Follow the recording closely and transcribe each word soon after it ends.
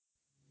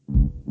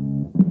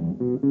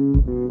I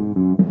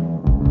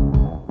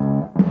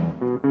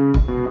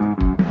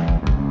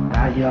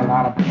hear a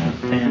lot of people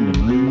saying the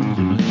blues,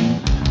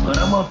 but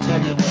I'm gonna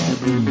tell you what the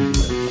blues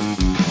is.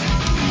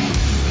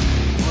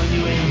 When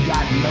you ain't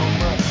got no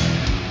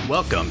money.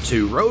 Welcome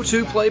to Row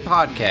to Play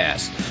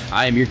Podcast.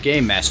 I am your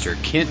game master,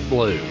 Kent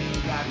Blue.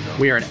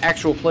 We are an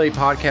actual play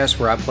podcast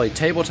where I play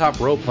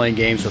tabletop role-playing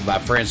games with my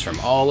friends from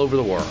all over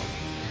the world.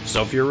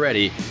 So if you're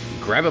ready,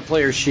 grab a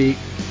player sheet,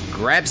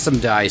 grab some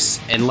dice,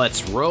 and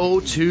let's row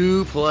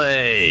to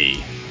play.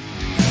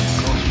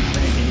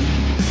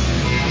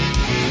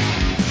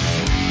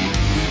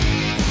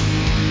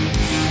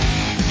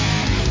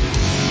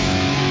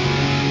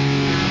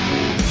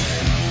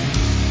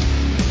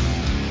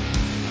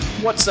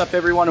 What's up,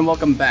 everyone, and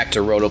welcome back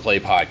to Row to Play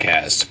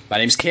Podcast. My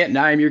name's Kent, and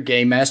I am your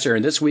game master,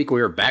 and this week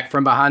we are back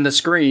from behind the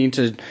screen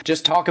to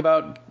just talk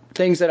about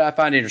things that I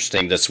find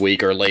interesting this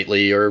week or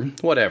lately or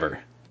whatever.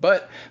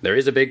 But there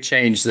is a big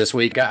change this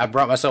week. I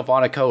brought myself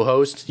on a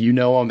co-host. You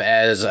know him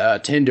as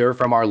Tinder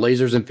from our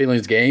Lasers and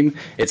Feelings game.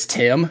 It's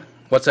Tim.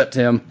 What's up,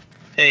 Tim?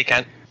 Hey,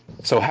 Kent.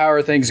 So how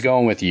are things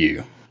going with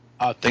you?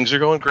 Things are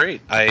going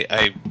great.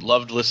 I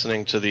loved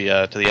listening to the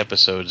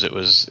episodes. It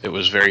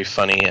was very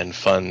funny and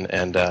fun,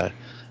 and I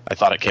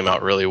thought it came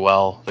out really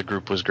well. The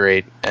group was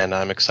great, and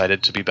I'm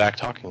excited to be back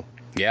talking.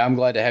 Yeah, I'm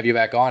glad to have you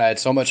back on. I had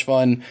so much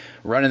fun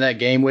running that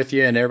game with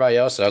you and everybody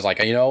else. So I was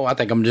like, I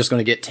think I'm just going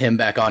to get Tim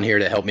back on here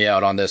to help me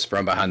out on this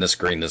from behind the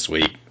screen this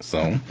week.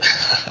 So,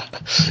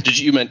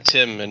 You meant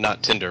Tim and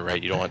not Tinder,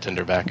 right? You don't want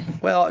Tinder back.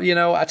 Well,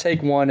 I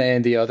take one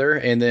and the other,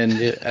 and then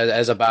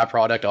as a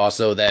byproduct,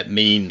 also that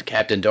mean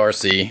Captain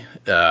Darcy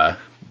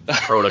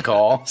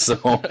protocol. So,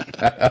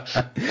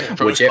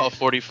 Protocol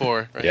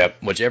 44. Right?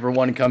 Yep, whichever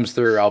one comes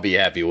through, I'll be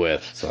happy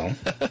with. So.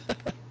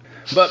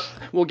 But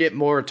we'll get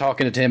more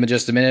talking to Tim in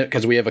just a minute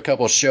because we have a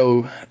couple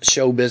show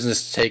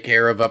business to take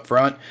care of up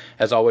front.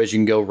 As always, you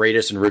can go rate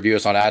us and review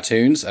us on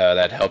iTunes.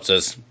 That helps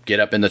us get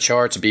up in the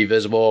charts, be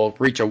visible,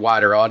 reach a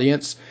wider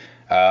audience.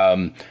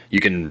 You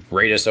can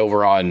rate us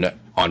over on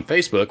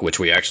Facebook, which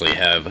we actually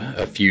have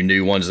a few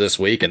new ones this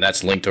week, and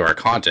that's linked to our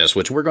contest,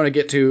 which we're going to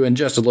get to in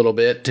just a little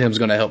bit. Tim's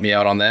going to help me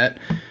out on that.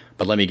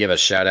 But let me give a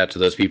shout out to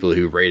those people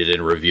who rated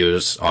and reviewed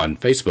us on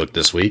Facebook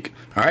this week.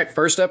 All right,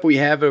 first up, we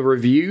have a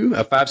review,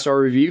 a 5-star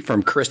review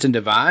from Kristen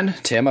Devine.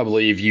 Tim, I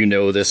believe you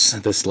know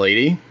this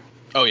lady.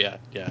 Oh, yeah.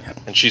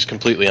 And she's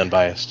completely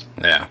unbiased.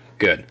 Yeah,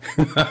 good.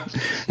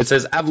 It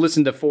says, I've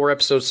listened to 4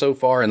 episodes so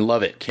far and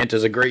love it. Kent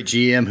is a great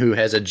GM who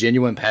has a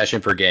genuine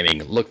passion for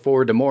gaming. Look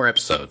forward to more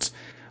episodes.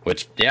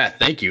 Which, yeah,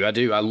 thank you. I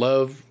do. I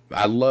love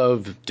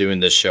doing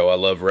this show. I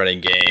love running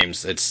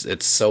games.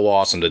 It's so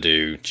awesome to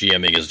do.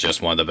 GMing is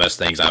just one of the best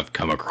things I've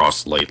come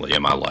across lately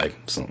in my life.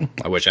 So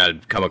I wish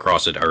I'd come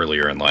across it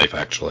earlier in life,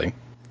 actually.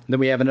 Then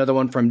we have another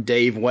one from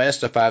Dave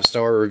West, a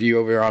 5-star review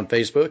over here on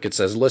Facebook. It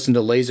says, listen to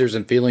Lasers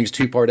and Feelings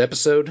 2-part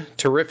episode.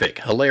 Terrific.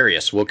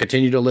 Hilarious. We'll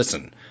continue to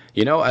listen.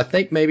 I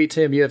think maybe,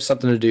 Tim, you have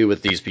something to do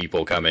with these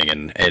people coming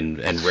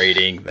and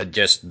rating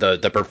just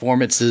the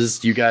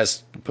performances you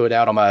guys put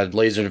out on my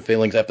Lasers and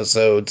Feelings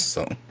episodes.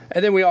 So.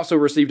 And then we also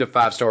received a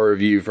 5-star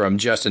review from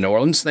Justin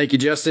Orleans. Thank you,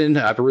 Justin.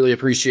 I really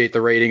appreciate the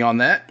rating on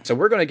that. So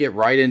we're going to get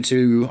right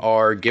into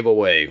our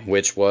giveaway,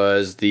 which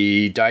was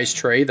the dice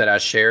tray that I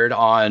shared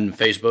on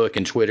Facebook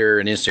and Twitter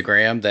and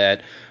Instagram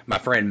that my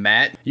friend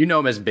Matt, you know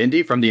him as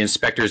Bendy from the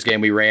Inspectors game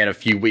we ran a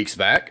few weeks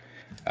back.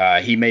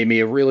 He made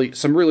me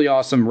some really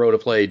awesome Row to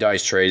Play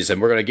dice trays,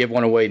 and we're going to give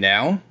one away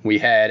now. We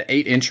had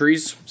 8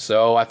 entries,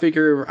 so I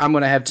figure I'm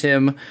going to have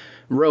Tim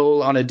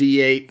roll on a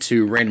D8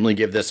 to randomly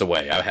give this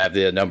away. I have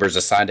the numbers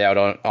assigned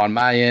out on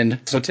my end.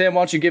 So, Tim,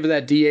 why don't you give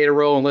that D8 a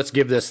roll, and let's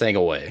give this thing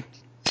away.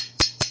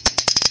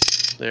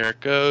 There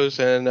it goes,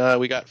 and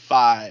we got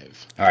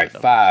 5. All right,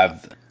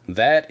 5.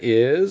 That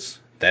is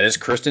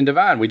Kristen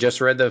Devine. We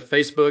just read the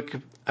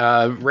Facebook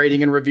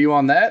rating and review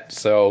on that,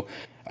 so...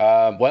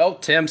 well,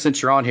 Tim,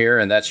 since you're on here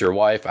and that's your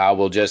wife, I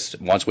will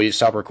just, once we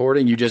stop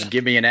recording, you just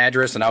give me an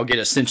address and I'll get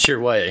it sent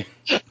your way.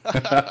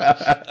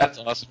 That's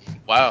awesome.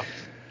 Wow.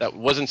 That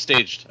wasn't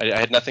staged. I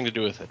had nothing to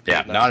do with it.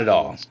 Yeah, not at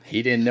all.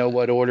 He didn't know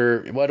what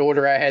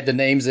order I had the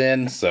names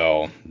in,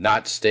 so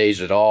not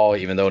staged at all,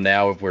 even though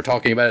now we're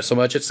talking about it so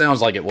much, it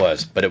sounds like it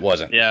was, but it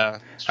wasn't. Yeah.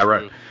 I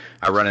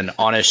run an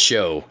honest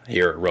show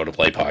here at Row to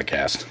Play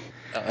Podcast.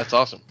 That's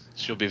awesome.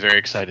 She'll be very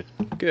excited.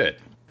 Good.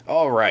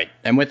 All right.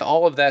 And with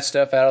all of that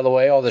stuff out of the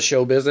way, all the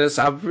show business,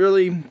 I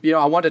really,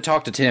 I want to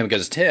talk to Tim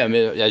because Tim,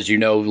 as you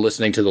know,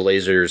 listening to the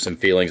Lasers and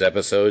Feelings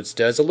episodes,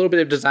 does a little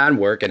bit of design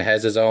work and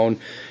has his own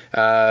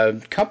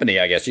company,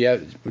 I guess.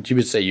 You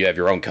would say you have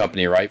your own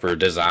company, right, for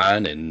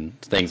design and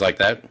things like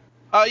that?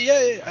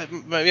 Yeah.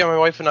 My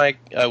wife and I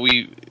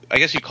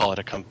guess you call it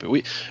a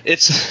company.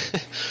 It's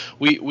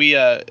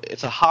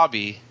a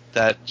hobby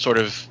that sort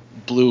of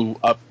blew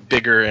up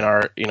bigger in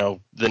our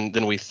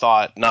than we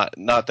thought. Not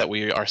that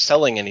we are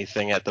selling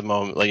anything at the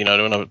moment,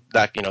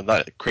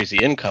 not crazy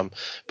income,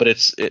 but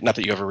it's not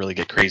that you ever really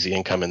get crazy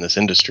income in this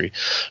industry,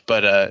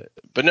 but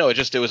no,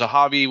 it was a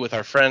hobby with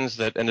our friends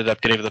that ended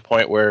up getting to the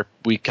point where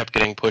we kept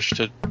getting pushed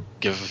to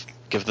give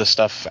give the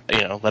stuff,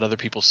 let other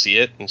people see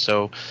it. And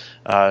so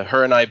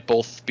her and I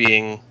both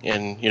being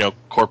in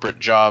corporate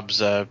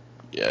jobs,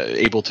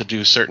 able to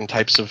do certain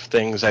types of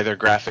things either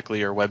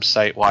graphically or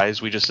website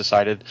wise, we just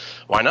decided,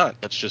 why not,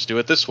 let's just do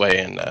it this way.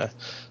 And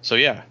so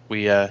yeah,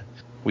 we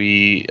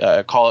ended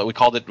up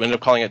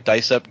calling it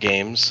Dice Up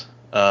Games.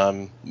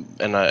 And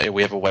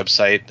we have a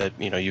website that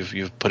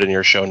you've put in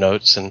your show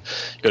notes, and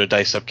you go to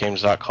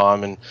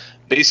diceupgames.com, and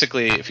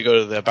basically if you go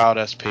to the About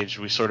Us page,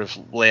 we sort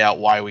of lay out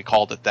why we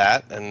called it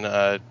that.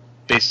 And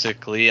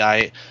basically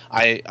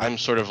I'm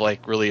sort of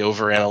like really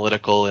over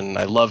analytical, and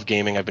I love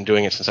gaming. I've been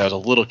doing it since I was a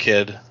little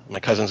kid.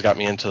 My cousins got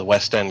me into the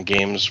West End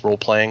Games role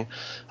playing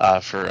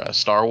for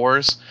Star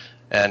Wars.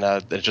 And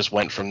it just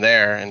went from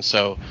there. And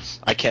so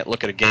I can't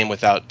look at a game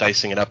without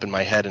dicing it up in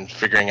my head and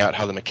figuring out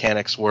how the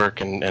mechanics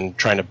work, and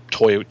trying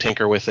to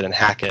tinker with it and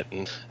hack it.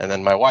 And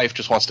then my wife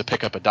just wants to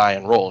pick up a die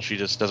and roll. She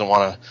just doesn't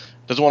want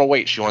to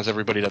wait. She wants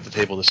everybody at the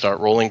table to start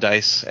rolling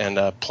dice and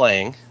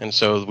playing. And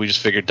so we just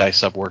figured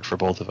Dice Up worked for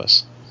both of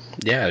us.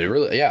 Yeah, I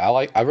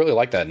really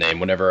like that name.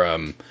 Whenever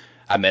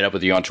I met up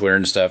with you on Twitter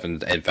and stuff,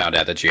 and found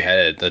out that you had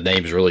it, the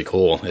name's really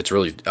cool. It's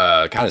really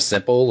kind of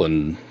simple,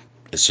 and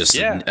it's just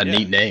a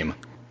neat name.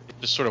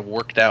 Just sort of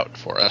worked out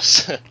for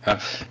us.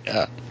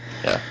 Yeah.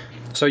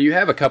 So you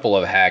have a couple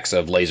of hacks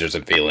of Lasers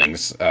and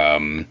Feelings.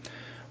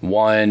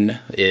 One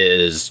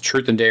is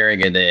Truth and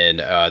Daring, and then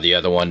the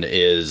other one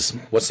is,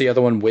 what's the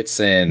other one? Wits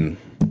and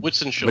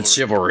Chivalry. With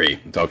Chivalry.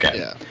 Okay.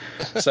 Yeah.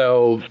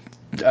 So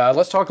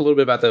let's talk a little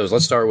bit about those.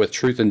 Let's start with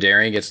Truth and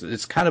Daring.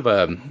 It's kind of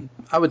a,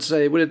 I would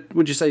say,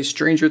 would you say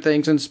Stranger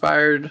Things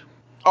inspired?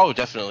 Oh,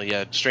 definitely,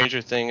 yeah.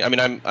 Stranger Things. I mean,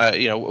 I'm, I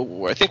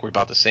think we're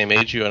about the same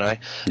age, you and I.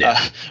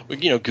 Yeah.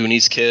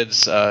 Goonies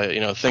kids.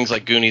 Things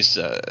like Goonies,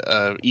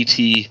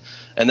 E.T.,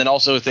 and then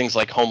also things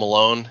like Home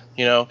Alone.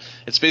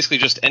 It's basically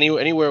just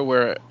anywhere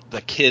where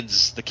the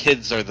kids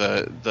are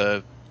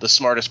the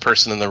smartest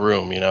person in the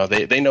room.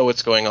 They know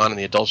what's going on, and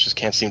the adults just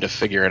can't seem to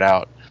figure it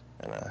out.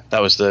 And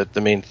that was the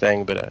main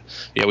thing. But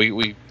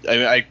we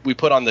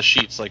put on the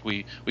sheets, like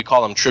we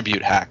call them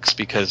tribute hacks,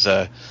 because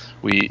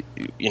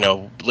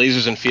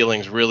Lasers and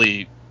Feelings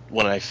really,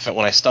 when I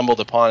stumbled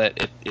upon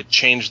it, it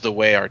changed the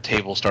way our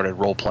table started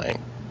role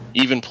playing.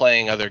 Even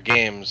playing other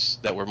games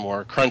that were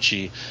more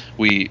crunchy,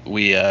 we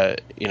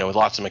with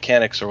lots of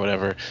mechanics or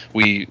whatever,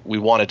 we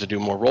wanted to do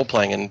more role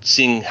playing, and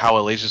seeing how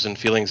a Lasers and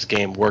Feelings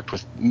game worked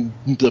with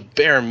the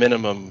bare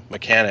minimum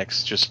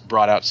mechanics just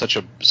brought out such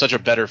a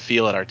better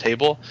feel at our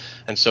table.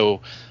 And so,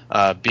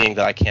 being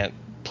that I can't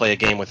play a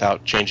game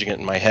without changing it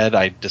in my head,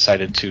 I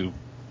decided to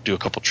do a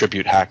couple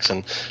tribute hacks.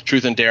 And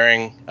Truth and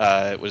Daring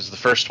was the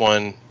first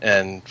one,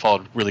 and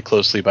followed really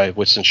closely by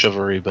Wits and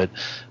Chivalry. But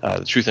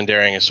Truth and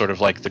Daring is sort of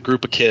like the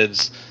group of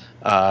kids.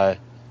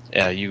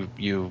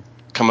 You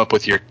come up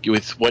with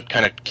what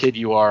kind of kid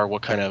you are,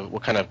 what kind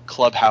of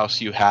clubhouse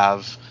you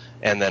have,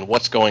 and then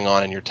what's going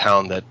on in your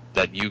town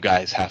that you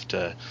guys have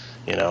to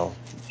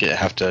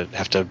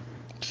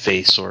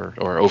face or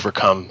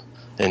overcome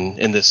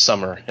in this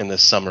summer in the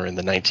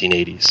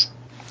 1980s.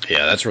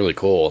 Yeah, that's really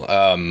cool.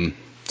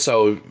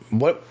 So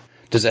what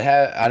does it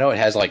have? I know it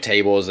has like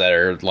tables that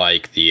are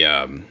like the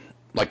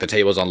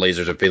tables on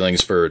Lasers and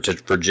Feelings for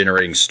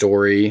generating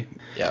story.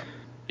 Yeah,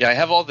 I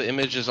have all the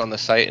images on the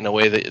site in a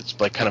way that it's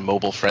like kind of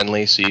mobile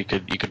friendly, so you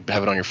could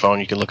have it on your phone.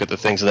 You can look at the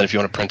things, and then if you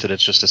want to print it,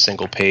 it's just a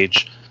single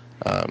page,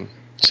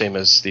 same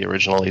as the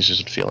original Lasers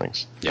and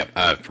Feelings. Yep,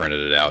 I've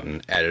printed it out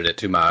and added it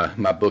to my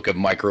book of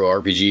micro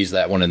RPGs.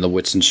 That one in the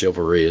Wits and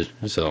Chivalry.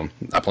 So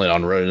I plan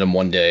on running them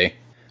one day.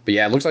 But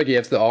yeah, it looks like you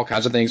have all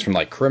kinds of things from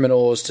like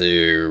criminals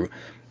to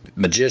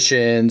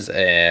magicians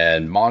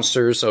and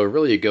monsters. So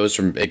really it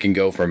can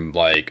go from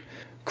like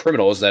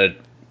criminals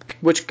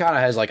which kind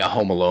of has like a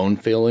Home Alone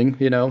feeling,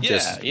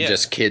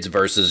 just kids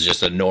versus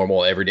just a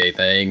normal everyday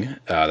thing.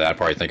 I'd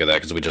probably think of that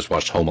because we just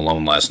watched Home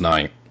Alone last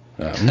night.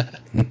 Yeah,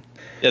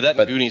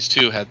 Goonies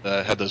too had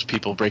those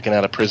people breaking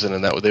out of prison,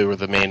 and they were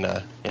the main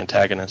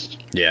antagonists.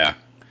 Yeah,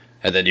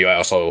 and then you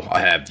also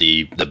have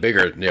the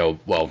bigger,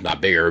 well, not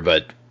bigger,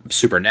 but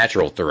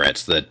supernatural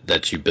threats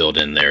that you build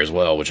in there as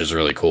well, which is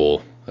really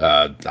cool.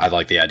 I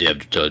like the idea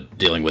of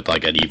dealing with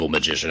like an evil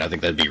magician. I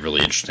think that'd be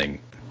really interesting.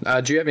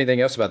 Do you have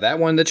anything else about that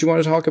one that you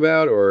want to talk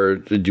about, or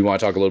do you want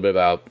to talk a little bit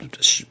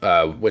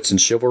about Wits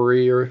and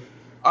Chivalry? Or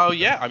oh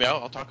yeah, I mean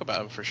I'll talk about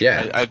them for sure.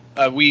 Yeah.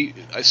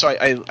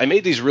 I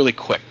made these really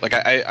quick. Like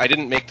I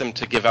didn't make them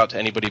to give out to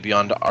anybody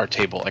beyond our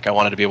table. Like I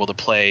wanted to be able to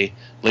play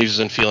Lasers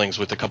and Feelings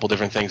with a couple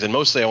different things, and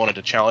mostly I wanted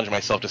to challenge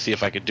myself to see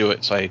if I could do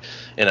it. So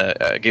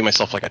I gave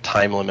myself like a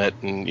time limit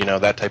and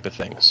that type of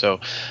thing. So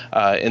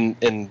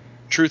in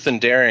Truth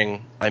and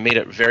Daring, I made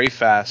it very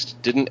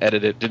fast. Didn't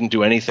edit it. Didn't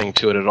do anything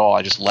to it at all.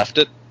 I just left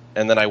it.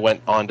 And then I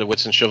went on to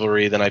Wits and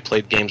Chivalry. Then I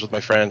played games with my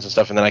friends and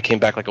stuff. And then I came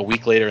back like a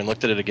week later and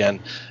looked at it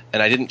again,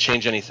 and I didn't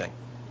change anything.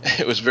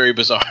 It was very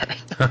bizarre.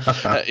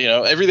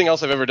 Everything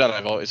else I've ever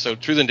done, so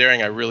Truth and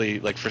Daring, I really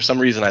like. For some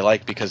reason, I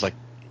like because like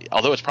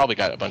although it's probably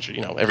got a bunch of,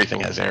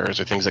 everything has errors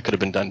or things that could have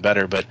been done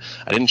better, but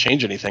I didn't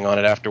change anything on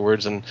it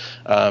afterwards. And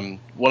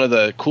one of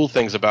the cool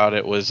things about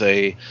it was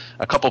a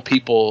couple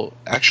people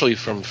actually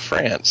from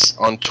France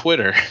on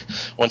Twitter,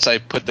 once I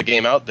put the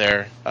game out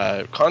there,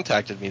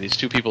 contacted me, these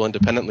two people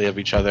independently of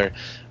each other,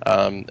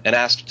 and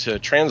asked to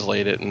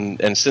translate it.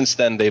 And since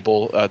then they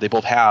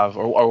both have,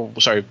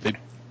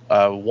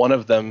 one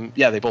of them,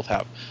 they both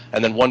have.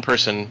 And then one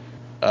person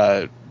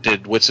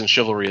did Wits and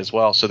Chivalry as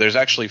well. So there's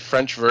actually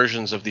French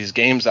versions of these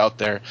games out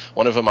there.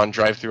 One of them on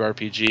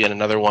DriveThruRPG and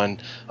another one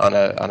on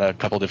a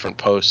couple different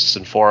posts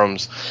and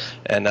forums.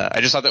 And I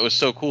just thought that was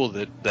so cool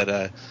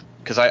that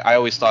because I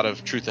always thought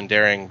of Truth and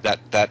Daring,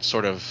 that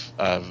sort of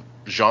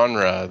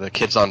genre, the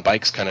kids on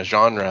bikes kind of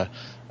genre.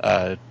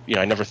 I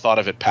never thought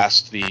of it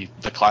past the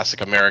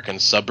classic American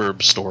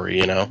suburb story.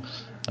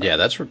 Yeah,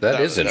 that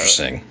is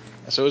interesting.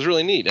 So it was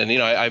really neat, and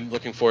I'm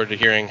looking forward to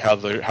hearing how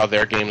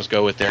their games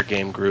go with their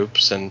game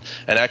groups, and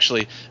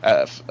actually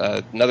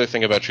another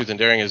thing about Truth and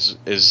Daring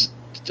is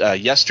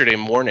yesterday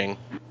morning,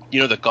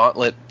 the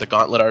Gauntlet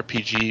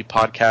RPG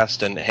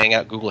podcast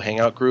and Google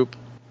Hangout group.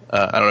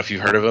 I don't know if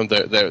you've heard of them.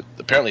 They're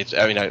apparently,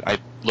 I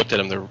looked at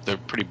them. They're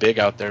pretty big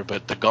out there,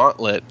 but the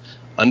Gauntlet,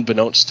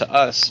 unbeknownst to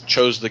us,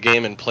 chose the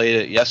game and played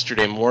it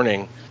yesterday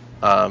morning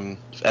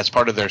as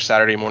part of their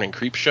Saturday morning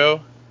creep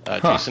show.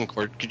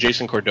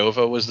 Jason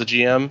Cordova was the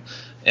GM,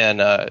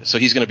 and so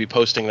he's going to be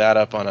posting that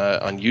up on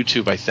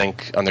YouTube, I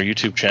think, on their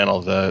YouTube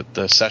channel,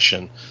 the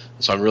session.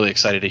 So I'm really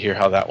excited to hear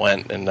how that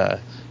went, and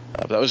that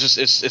was just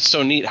it's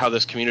so neat how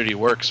this community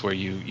works, where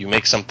you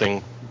make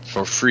something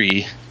for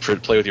free to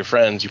play with your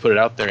friends, you put it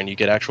out there, and you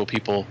get actual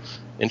people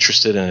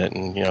interested in it.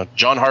 And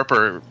John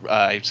Harper,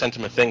 I sent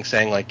him a thing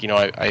saying like,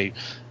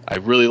 I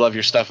really love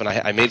your stuff, and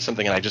I made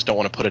something, and I just don't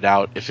want to put it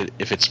out if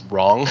it's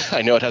wrong.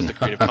 I know it has the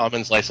Creative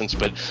Commons license,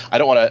 but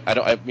I want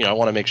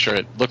to make sure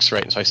it looks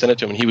right. And so I sent it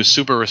to him, and he was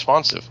super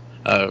responsive.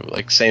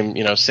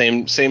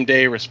 Same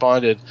day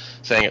responded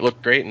saying it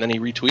looked great, and then he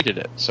retweeted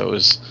it. So it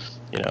was,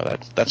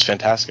 that's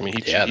fantastic. I mean,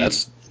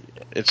 that's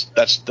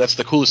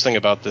the coolest thing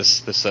about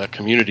this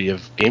community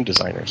of game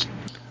designers.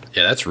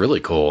 Yeah, that's really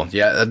cool.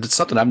 Yeah, it's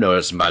something I've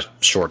noticed in my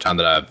short time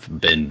that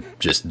I've been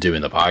just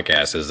doing the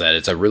podcast is that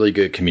it's a really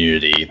good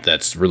community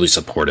that's really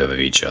supportive of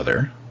each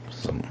other.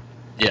 So.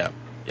 Yeah.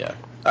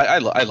 I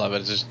love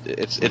it.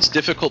 It's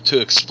difficult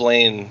to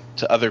explain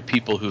to other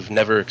people who've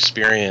never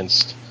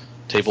experienced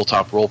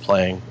tabletop role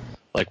playing,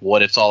 like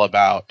what it's all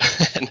about.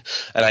 and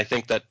I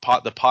think that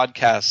the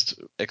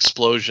podcast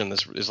explosion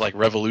is like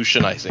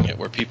revolutionizing it,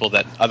 where people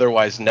that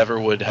otherwise never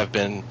would have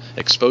been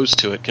exposed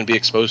to it can be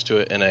exposed to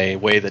it in a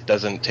way that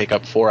doesn't take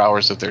up 4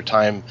 hours of their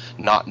time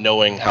not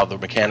knowing how the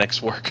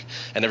mechanics work,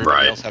 and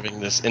everybody else having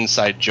this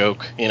inside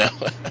joke.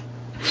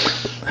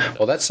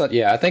 Well, I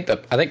think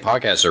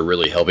podcasts are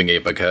really helping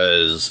it,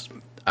 because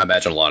I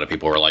imagine a lot of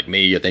people are like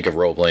me. You think of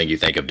role playing, you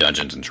think of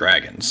Dungeons and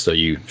Dragons. So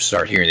you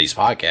start hearing these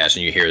podcasts,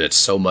 and you hear that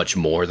so much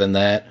more than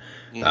that.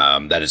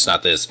 That it's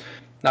not this.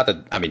 Not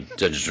that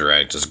Dungeons and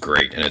Dragons is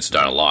great, and it's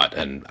done a lot,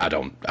 and I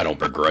don't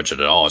begrudge it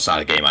at all. It's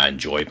not a game I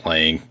enjoy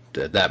playing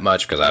that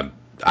much, because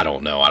I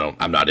don't know.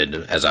 I'm not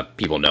into,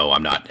 people know,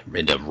 I'm not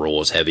into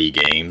rules heavy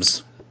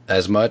games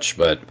as much.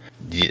 But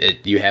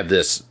you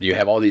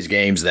have all these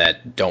games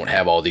that don't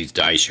have all these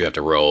dice you have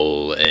to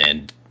roll,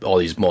 and all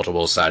these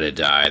multiple sided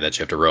die that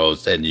you have to roll,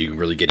 and you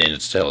really get in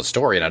to tell a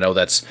story. And I know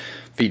that's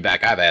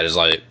feedback I've had is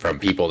like from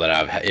people that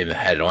I've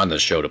had on the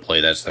show to play.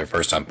 That's their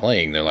first time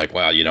playing. They're like,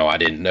 wow, I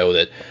didn't know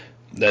that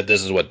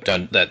this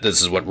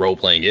is what role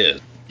playing is.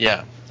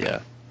 Yeah.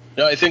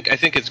 No, I think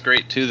it's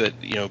great too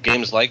that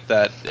games like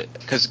that,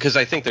 because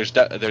I think there's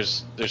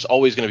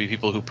always going to be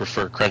people who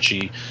prefer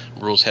crunchy,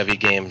 rules heavy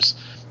games.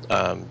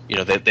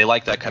 They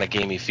like that kind of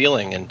gamey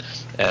feeling, and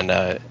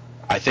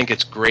I think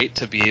it's great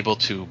to be able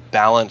to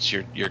balance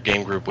your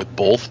game group with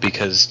both,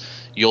 because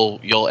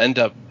you'll end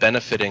up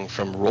benefiting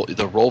from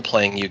the role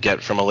playing you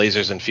get from a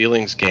Lasers and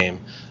Feelings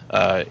game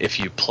if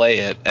you play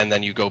it, and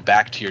then you go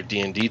back to your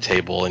D&D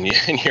table and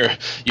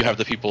you have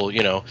the people,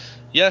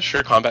 yeah,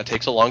 sure, combat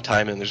takes a long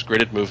time and there's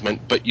gridded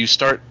movement, but you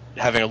start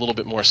having a little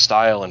bit more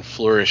style and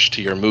flourish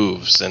to your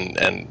moves, and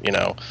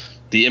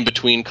the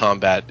in-between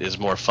combat is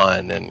more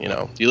fun. And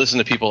you listen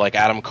to people like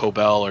Adam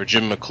Cobell or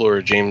Jim McClure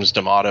or James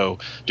D'Amato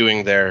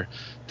doing their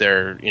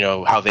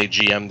how they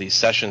GM these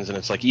sessions, and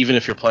it's like, even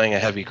if you're playing a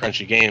heavy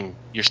crunchy game,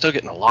 you're still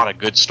getting a lot of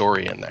good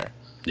story in there.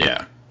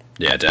 Yeah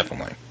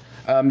definitely.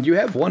 You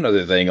have one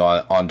other thing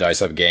on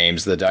Dice Up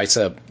Games. The Dice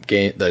Up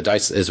game,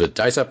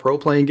 Dice Up role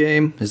playing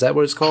game. Is that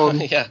what it's called?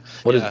 Yeah.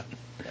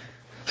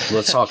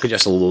 Let's talk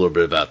just a little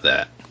bit about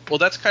that. Well,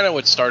 that's kind of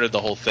what started the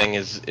whole thing.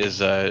 Is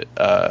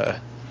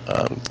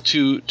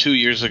 2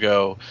 years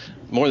ago,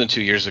 more than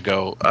 2 years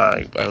ago,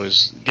 I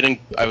was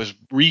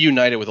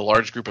reunited with a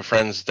large group of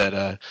friends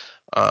that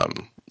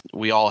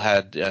we all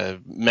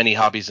had many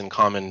hobbies in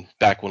common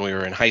back when we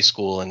were in high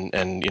school, and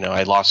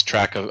I lost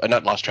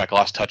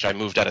touch. I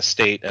moved out of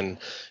state, and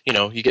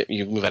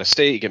you move out of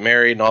state, you get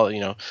married, and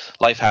all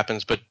life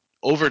happens. But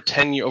over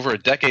a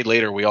decade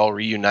later, we all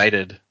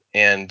reunited,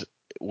 and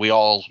we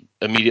all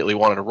immediately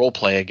wanted to role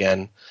play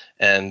again.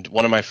 And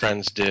one of my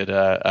friends did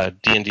a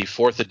D&D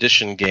 4th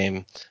edition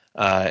game,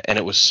 and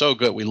it was so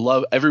good.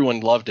 Everyone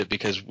loved it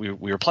because we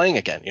were playing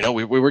again.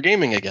 We were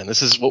gaming again.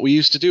 This is what we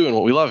used to do and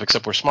what we love,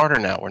 except we're smarter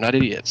now. We're not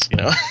idiots.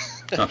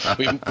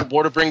 We have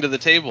more to bring to the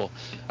table.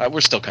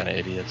 We're still kind of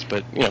idiots,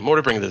 but more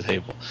to bring to the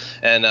table.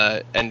 And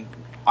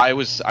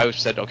I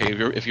said, okay,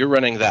 if you're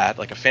running that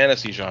like a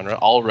fantasy genre,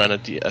 I'll run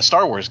a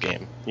Star Wars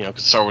game.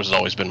 Because Star Wars has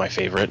always been my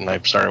favorite, and I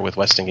started with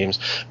Weston Games.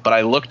 But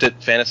I looked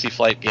at Fantasy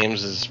Flight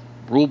Games'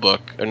 rule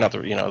book, or not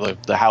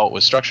the how it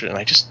was structured, and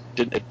I just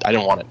didn't. I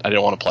didn't want it. I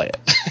didn't want to play it.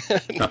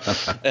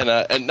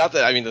 and not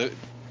that, I mean,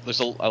 there's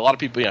a lot of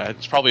people.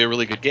 It's probably a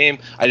really good game.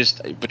 I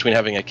just, between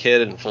having a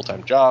kid and a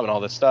full-time job and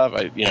all that stuff,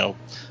 I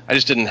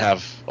just didn't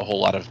have a whole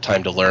lot of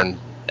time to learn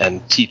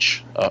and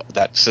teach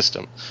that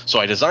system. So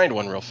I designed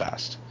one real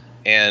fast,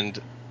 and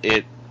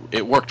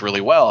it worked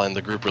really well, and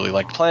the group really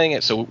liked playing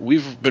it. So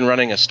we've been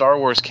running a Star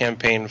Wars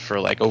campaign for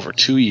like over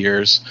 2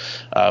 years.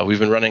 We've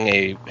been running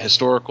a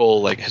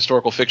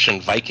historical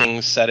fiction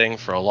Vikings setting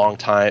for a long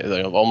time,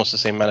 almost the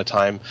same amount of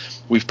time.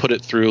 We've put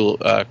it through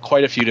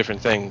quite a few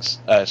different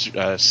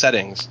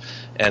settings,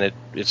 and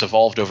it's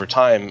evolved over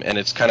time, and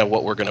it's kind of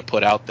what we're going to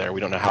put out there. We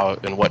don't know how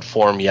in what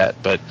form yet,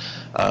 but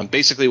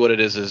basically what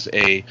it is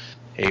a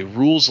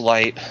rules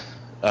light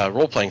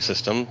role-playing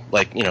system,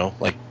 like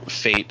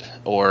Fate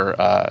or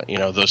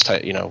those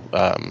type,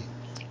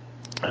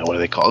 what do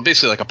they call it?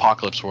 Basically like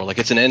Apocalypse World. Like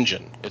it's an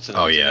engine.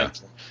 Engine.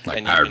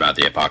 Like Powered by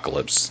the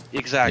Apocalypse.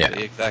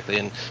 Exactly.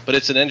 But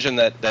it's an engine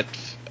that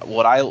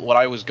what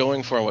I was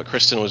going for, and what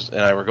Kristen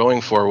and I were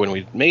going for when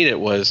we made it,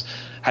 was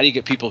how do you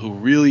get people who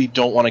really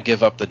don't want to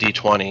give up the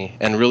D20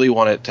 and really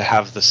want it to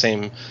have the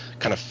same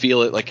kind of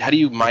feel? Like, how do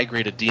you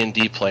migrate a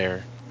D&D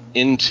player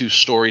into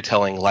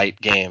storytelling light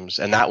games?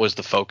 And that was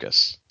the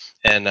focus.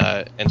 And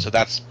so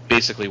that's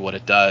basically what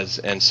it does.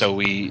 And so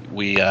we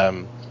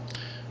will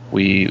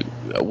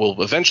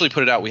eventually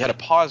put it out. We had a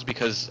pause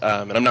because,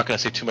 and I'm not going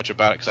to say too much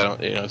about it because I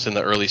don't, it's in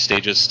the early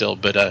stages still.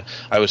 But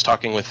I was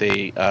talking with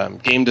a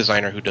game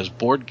designer who does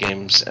board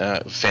games,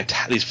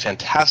 these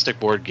fantastic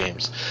board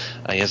games.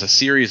 He has a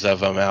series of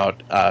them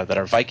out that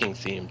are Viking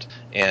themed.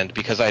 And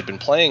because I had been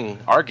playing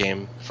our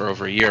game for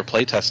over a year,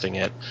 play testing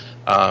it,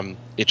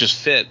 it just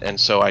fit. And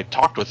so I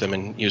talked with him,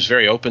 and he was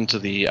very open to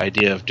the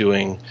idea of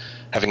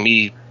having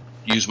me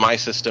use my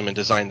system and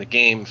design the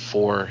game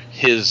for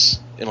his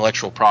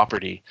intellectual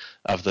property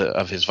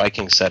of his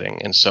Viking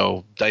setting. And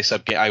so Dice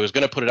Up, I was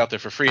going to put it out there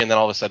for free, and then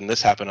all of a sudden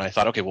this happened, and I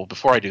thought, okay, well,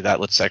 before I do that,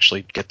 let's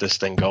actually get this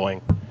thing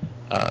going.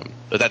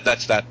 But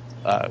that's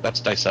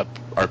Dice Up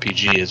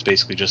RPG, is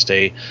basically just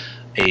a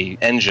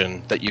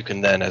engine that you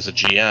can then, as a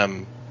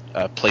GM,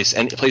 place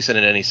it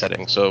in any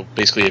setting. So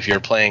basically, if you're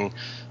playing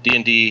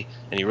D&D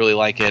and you really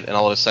like it, and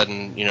all of a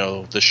sudden,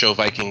 the show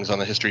Vikings on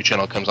the History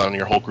Channel comes on, and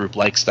your whole group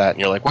likes that, and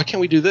you're like, why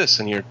can't we do this?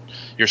 And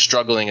you're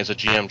struggling as a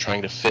GM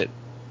trying to fit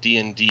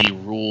D&D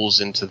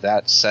rules into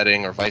that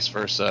setting, or vice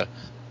versa.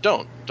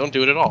 Don't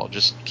do it at all.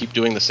 Just keep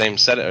doing the same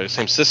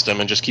system,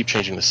 and just keep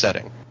changing the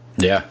setting.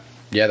 Yeah,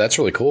 that's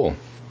really cool.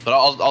 But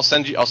I'll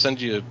send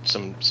you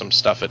some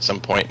stuff at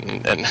some point,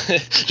 and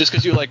just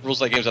because you like rules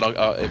like games, and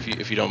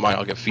if you don't mind,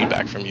 I'll get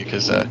feedback from you,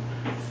 because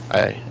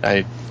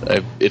I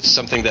it's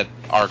something that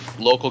our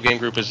local game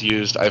group has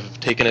used. I've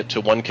taken it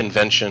to one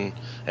convention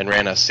and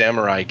ran a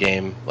samurai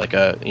game, like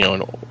Samurai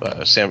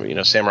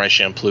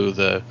Champloo,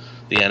 the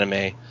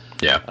anime.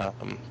 Yeah.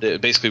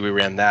 Basically, we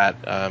ran that,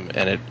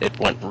 and it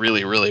went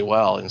really, really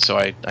well. And so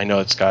I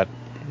know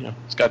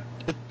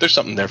there's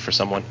something there for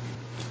someone.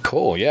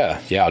 Cool.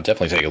 Yeah. I'll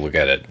definitely take a look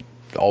at it.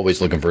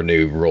 Always looking for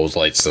new rules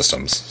light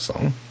systems. So,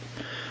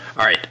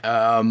 all right.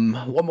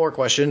 One more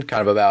question,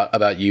 kind of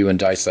about you and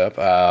Dice Up.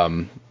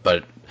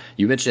 But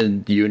you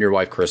mentioned you and your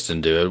wife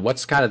Kristen do it.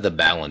 What's kind of the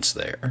balance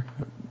there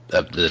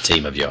of the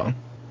team of y'all?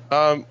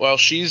 Well,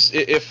 she's,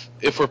 if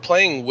we're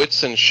playing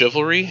wits and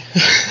chivalry,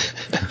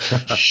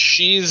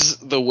 she's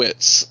the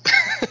wits,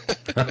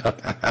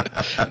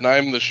 and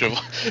I'm the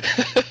chivalry.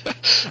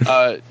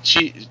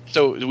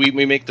 So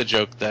we make the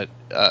joke that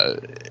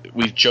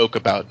we joke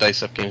about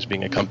Dice Up Games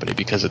being a company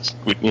because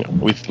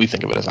we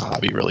think of it as a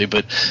hobby, really.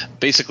 But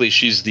basically,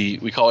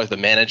 we call her the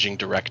managing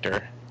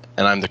director,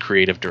 and I'm the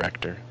creative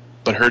director.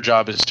 But her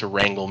job is to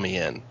wrangle me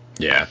in.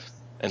 Yeah.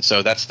 And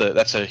so that's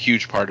a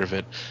huge part of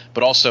it.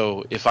 But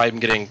also, if I'm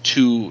getting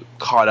too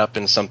caught up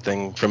in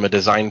something from a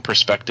design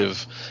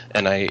perspective,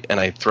 and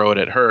I throw it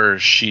at her,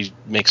 she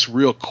makes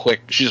real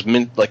quick. She just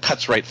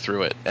cuts right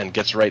through it and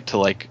gets right to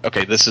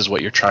okay, this is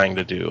what you're trying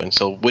to do. And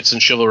so, Wits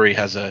and Chivalry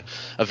has a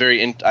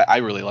very I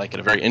really like it,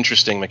 a very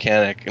interesting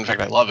mechanic. In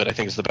fact, I love it. I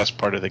think it's the best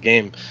part of the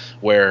game,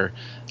 where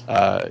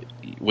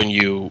when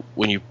you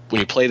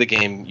play the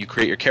game, you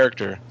create your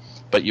character,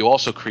 but you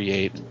also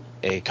create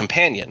a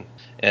companion.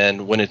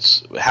 And when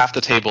it's half the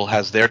table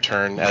has their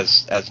turn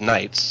as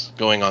knights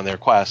going on their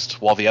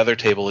quest, while the other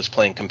table is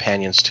playing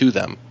companions to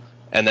them,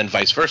 and then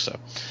vice versa.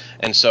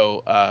 And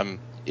so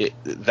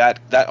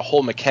that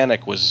whole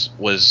mechanic was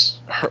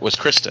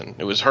Kristen.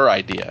 It was her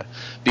idea,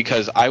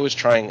 because I was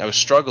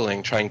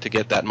struggling trying to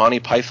get that Monty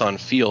Python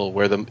feel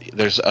where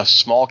there's a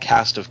small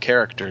cast of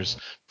characters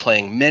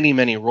playing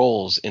many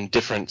roles in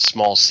different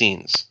small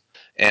scenes.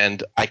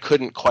 And I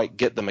couldn't quite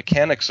get the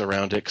mechanics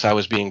around it because I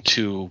was being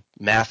too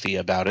mathy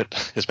about it.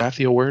 Is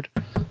mathy a word?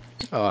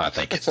 Oh, I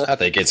think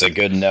it's a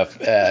good enough.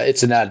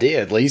 It's an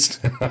idea, at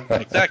least.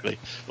 Exactly.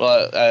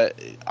 Well,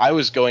 I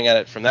was going at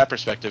it from that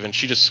perspective, and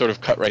she just sort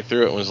of cut right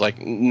through it and was like,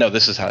 "No,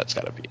 this is how it's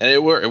got to be," and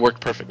it worked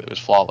perfectly. It was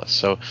flawless.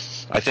 So,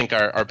 I think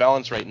our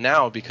balance right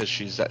now, because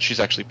she's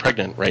actually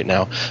pregnant right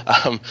now,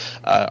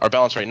 our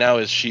balance right now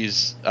is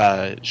she's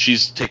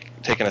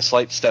taken a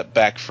slight step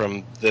back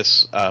from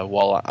this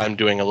while I'm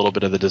doing a little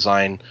bit of the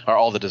design, or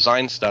all the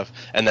design stuff,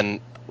 and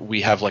then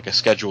we have like a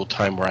scheduled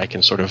time where I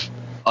can sort of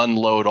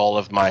unload all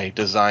of my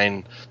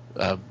design,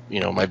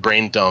 my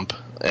brain dump,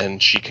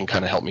 and she can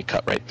kind of help me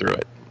cut right through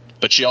it.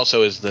 But she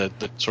also is the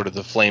sort of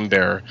the flame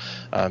bearer,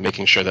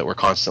 making sure that we're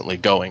constantly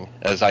going.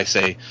 As I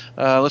say,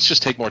 let's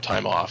just take more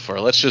time off, or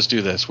let's just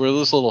do this. We're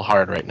this a little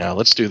hard right now.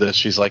 Let's do this.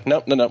 She's like,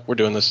 no, we're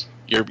doing this.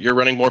 You're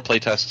running more play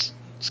tests.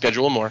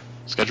 Schedule more.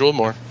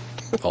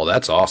 Oh,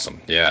 that's awesome.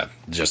 Yeah,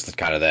 just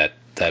kind of that.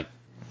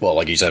 Well,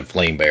 like you said,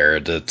 flame bearer.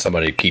 That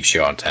somebody keeps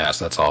you on task.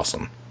 That's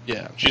awesome.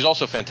 Yeah, she's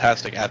also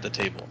fantastic at the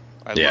table.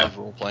 I love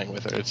role playing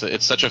with her.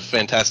 It's such a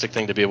fantastic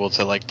thing to be able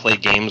to like play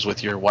games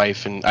with your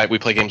wife, and we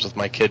play games with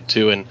my kid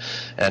too, and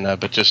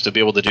but just to be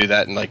able to do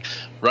that and like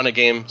run a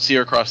game, see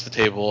her across the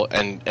table,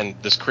 and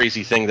this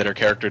crazy thing that her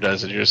character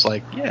does, and you're just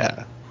like,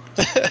 yeah,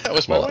 that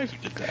was my wife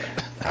who did that.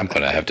 I'm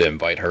gonna have to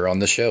invite her on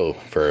the show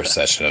for a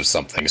session of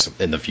something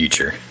in the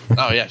future.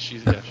 Oh yeah,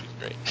 she's great.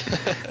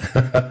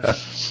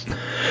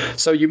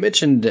 So you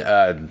mentioned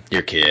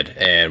your kid,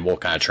 and we'll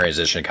kind of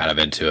transition kind of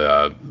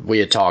into we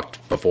had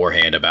talked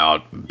beforehand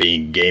about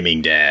being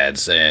gaming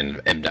dads,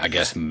 and I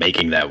guess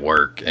making that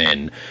work,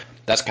 and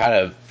that's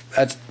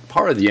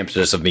part of the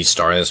impetus of me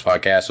starting this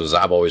podcast. Was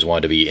I've always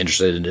wanted to be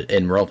interested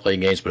in role playing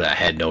games, but I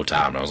had no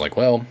time. And I was like,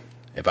 well,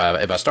 if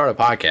I start a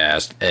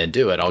podcast and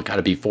do it, I'll kind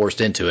of be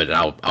forced into it,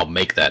 and I'll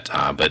make that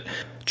time, but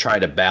try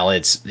to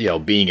balance,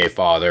 being a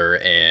father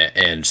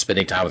and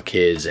spending time with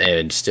kids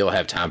and still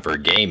have time for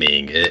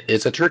gaming.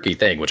 It's a tricky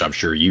thing, which I'm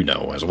sure you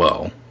know as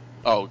well.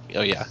 Oh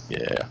yeah.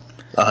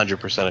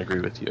 100% agree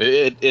with you.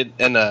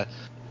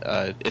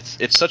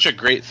 It's such a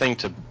great thing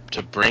to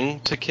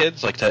bring to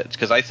kids,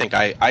 because I think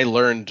I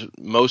learned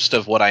most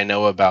of what I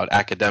know about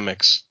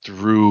academics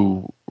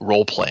through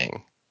role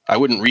playing. I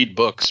wouldn't read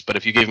books, but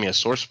if you gave me a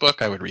source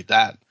book, I would read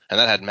that. And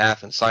that had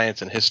math and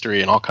science and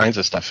history and all kinds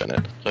of stuff in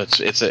it.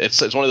 So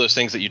it's one of those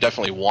things that you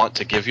definitely want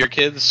to give your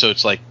kids. So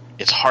it's like,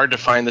 it's hard to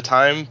find the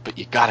time, but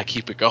you got to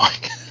keep it going.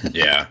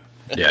 Yeah,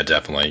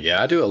 definitely.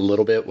 Yeah, I do a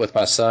little bit with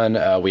my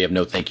son. We have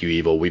No Thank You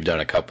Evil. We've done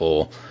a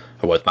couple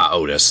with my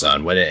oldest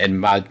son,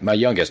 and my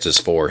youngest is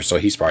 4, so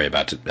he's probably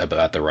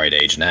about the right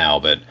age now.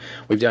 But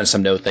we've done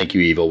some No Thank You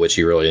Evil, which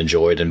he really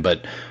enjoyed,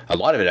 but a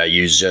lot of it I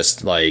use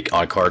just like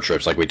on car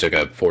trips. Like we took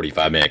a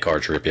 45-minute car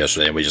trip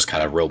yesterday, and we just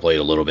kind of role played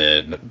a little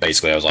bit. And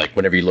basically, I was like,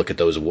 whenever you look at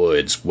those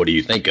woods, what do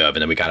you think of?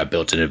 And then we kind of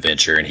built an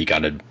adventure, and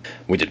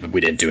we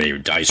didn't do any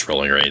dice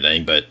rolling or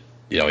anything, but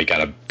he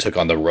kind of took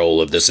on the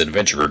role of this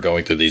adventurer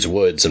going through these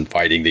woods and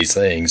fighting these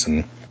things,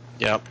 and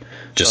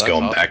just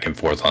going awesome. Back and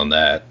forth on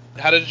that.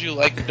 How did you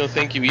like No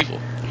Thank You Evil?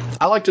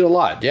 I liked it a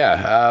lot,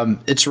 yeah.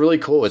 It's really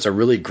cool. It's a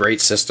really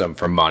great system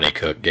from Monte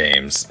Cook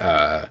Games.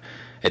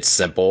 It's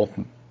simple.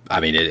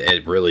 I mean,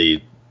 it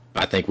really...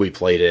 I think we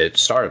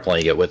started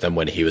playing it with him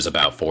when he was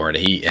about 4, and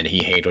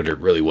he handled it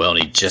really well,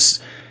 and he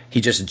just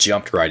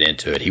jumped right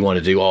into it. He wanted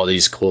to do all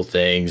these cool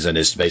things, and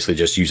it's basically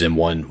just using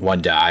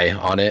one die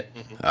on it.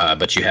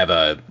 But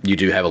you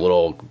do have a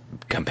little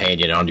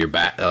companion on your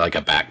back, like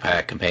a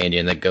backpack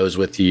companion that goes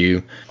with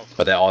you.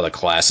 But all the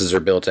classes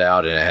are built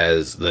out, and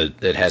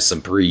it has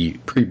some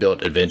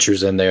pre-built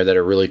adventures in there that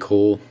are really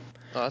cool.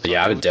 But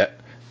yeah, I would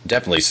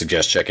definitely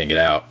suggest checking it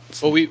out.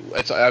 Well,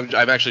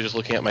 I'm actually just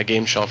looking at my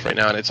game shelf right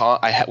now, and it's on.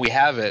 We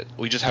have it.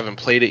 We just haven't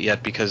played it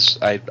yet because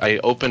I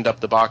opened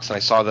up the box and I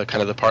saw the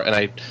kind of the part, and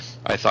I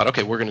thought,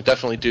 okay, we're going to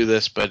definitely do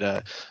this, but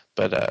at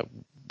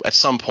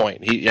some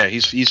point,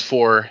 he's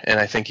 4, and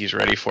I think he's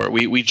ready for it.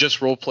 We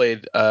just role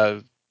played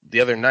the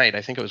other night.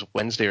 I think it was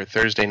Wednesday or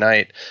Thursday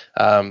night.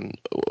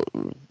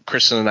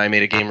 Kristen and I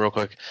made a game real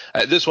quick.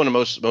 This one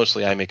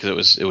mostly I made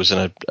because it was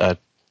in a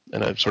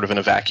sort of in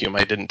a vacuum.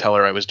 I didn't tell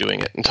her I was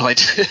doing it until I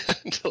did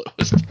until it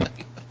was done.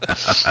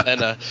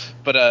 I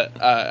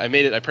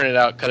made it. I printed it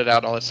out, cut it out,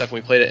 and all that stuff. And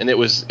we played it, and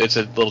it's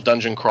a little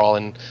dungeon crawl,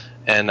 and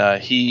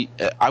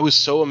I was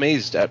so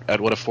amazed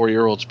at what a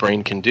 4-year-old's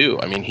brain can do.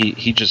 I mean,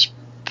 he just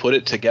put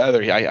it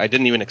together. I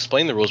didn't even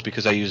explain the rules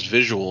because I used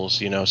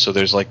visuals, so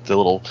there's like a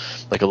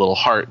little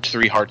heart,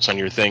 3 hearts on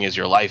your thing is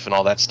your life and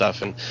all that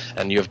stuff,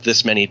 and you have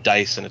this many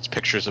dice and it's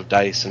pictures of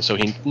dice, and so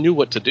he knew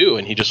what to do,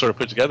 and he just sort of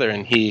put it together,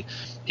 and he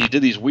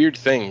did these weird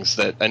things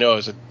that I know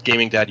as a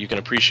gaming dad you can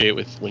appreciate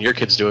with when your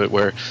kids do it,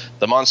 where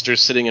the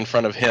monster's sitting in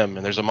front of him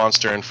and there's a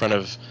monster in front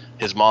of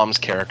his mom's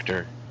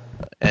character.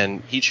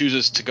 and he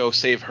chooses to go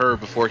save her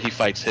before he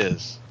fights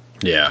his.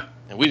 Yeah.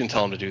 And we didn't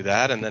tell him to do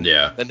that. And then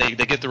Yeah. then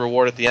they get the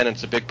reward at the end, and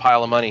it's a big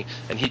pile of money,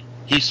 and he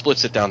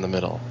splits it down the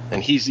middle,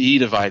 and he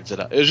divides it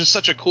up. It was just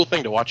such a cool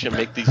thing to watch him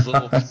make these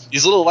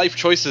little life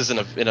choices in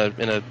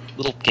a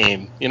little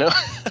game, you know?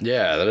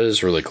 Yeah, that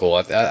is really cool.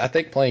 I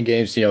think playing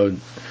games, you know,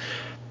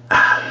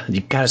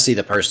 you kind of see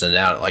the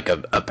personality, like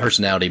a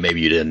personality maybe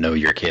you didn't know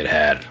your kid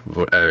had.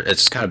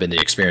 It's kind of been the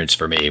experience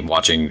for me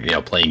watching, you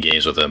know, playing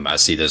games with him. I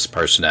see this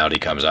personality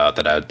comes out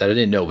that I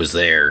didn't know was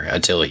there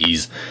until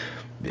he's,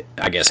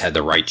 I guess, had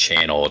the right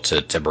channel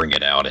to bring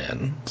it out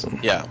in. So,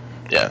 Yeah.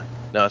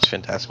 No, it's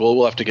fantastic.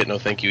 We'll have to get No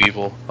Thank You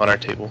Evil on our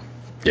table.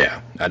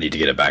 yeah, I need to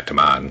get it back to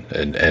mine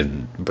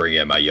and bring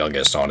in my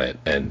youngest on it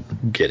and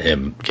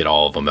get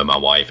all of them and my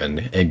wife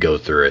and go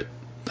through it.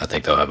 I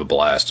think they'll have a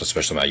blast,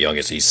 especially my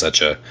youngest. He's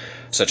such a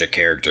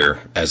character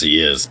as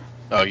he is.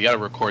 Oh, you got to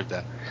record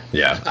that.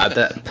 Yeah,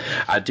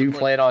 I do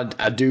plan on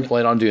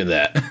doing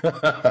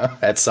that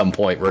at some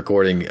point,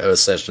 recording a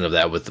session of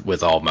that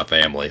with all of my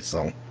family.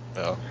 So,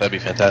 Oh, that'd be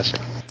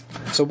fantastic.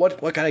 So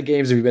what kind of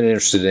games have you been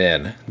interested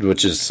in?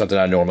 Which is something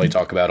I normally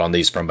talk about on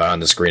these From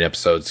Behind the Screen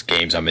episodes,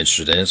 games I'm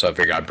interested in. So I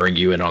figured I'd bring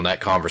you in on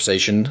that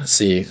conversation,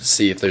 see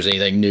if there's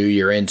anything new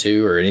you're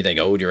into or anything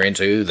old you're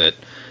into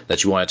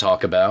that you want to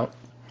talk about.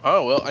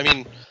 Oh, well, I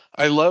mean,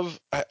 I love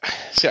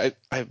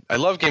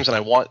games, and I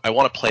want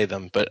to play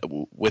them, but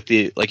with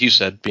the, like you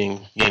said,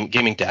 being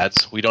gaming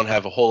dads, we don't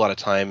have a whole lot of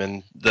time,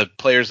 and the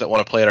players that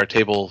want to play at our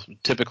table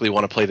typically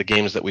want to play the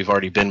games that we've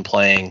already been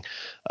playing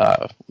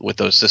with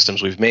those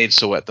systems we've made.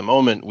 So at the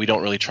moment, we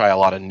don't really try a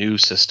lot of new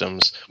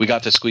systems. We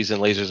got to squeeze in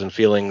Lasers and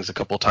Feelings a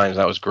couple times.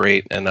 That was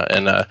great,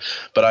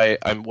 but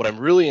what I'm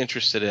really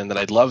interested in that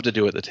I'd love to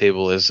do at the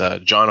table is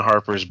John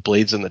Harper's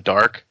Blades in the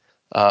Dark.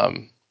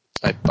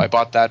 I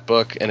bought that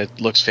book, and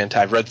it looks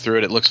fantastic. I've read through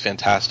it. It looks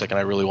fantastic, and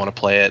I really want to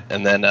play it.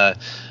 And then,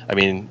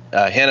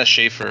 Hannah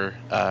Schaefer,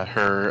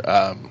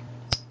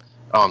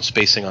 I'm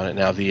spacing on it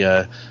now.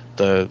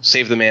 The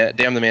Save the Man,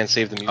 Damn the Man,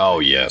 Save the Music. Oh,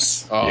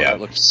 yes. Oh, yeah.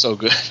 that looks so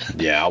good.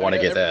 Yeah, I want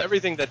to get that.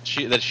 Everything that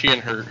she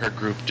and her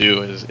group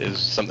do is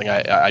something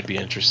I'd be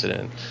interested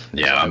in.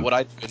 Yeah.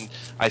 So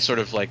I sort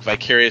of like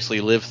vicariously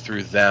live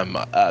through them,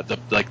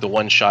 the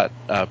One Shot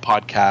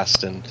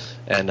podcast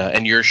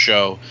and your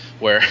show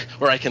where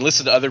I can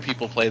listen to other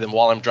people play them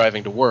while I'm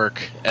driving to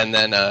work, and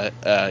then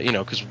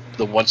because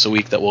the once a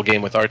week that we'll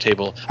game with our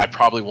table, I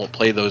probably won't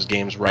play those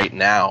games right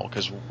now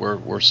because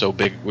we're so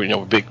big.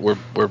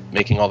 We're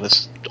making all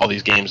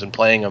these games and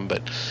playing them,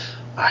 but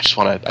I just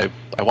want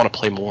to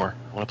play more.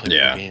 I want to play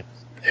more games.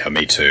 Yeah,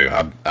 me too.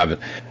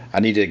 I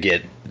need to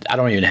get. I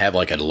don't even have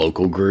like a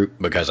local group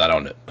because I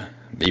don't.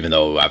 Even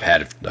though I've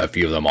had a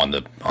few of them on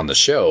the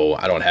show,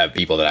 I don't have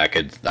people that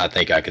I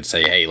think I could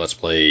say, hey, let's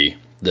play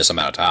this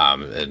amount of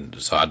time. And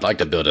so I'd like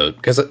to build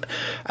because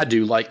I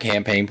do like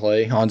campaign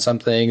play on some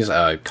things.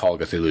 Call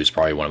of Cthulhu is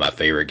probably one of my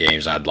favorite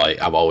games.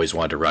 I've always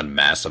wanted to run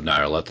Massive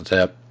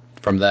Nyarlathotep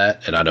from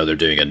that, and I know they're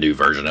doing a new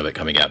version of it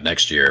coming out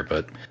next year.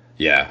 But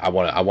yeah, I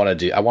want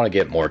to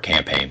get more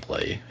campaign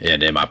play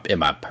in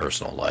my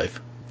personal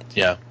life.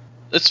 Yeah.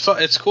 It's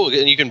fun. It's cool,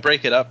 and you can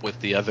break it up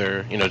with the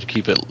other, to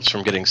keep it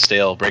from getting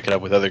stale. Break it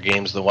up with other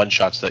games, the one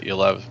shots that you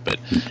love. But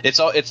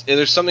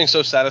there's something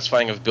so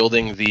satisfying of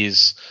building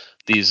these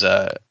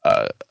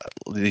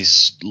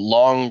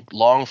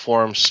long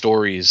form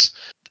stories.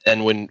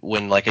 And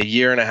when like a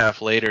year and a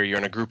half later, you're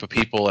in a group of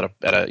people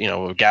at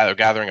a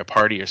gathering, a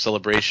party or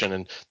celebration,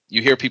 and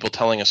you hear people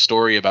telling a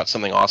story about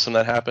something awesome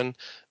that happened,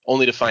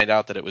 only to find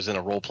out that it was in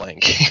a role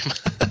playing game.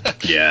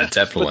 Yeah,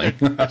 definitely.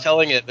 They're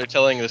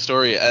telling the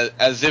story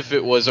as if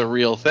it was a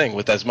real thing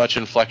with as much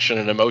inflection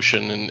and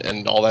emotion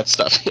and all that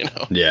stuff.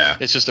 Yeah,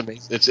 it's just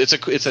amazing.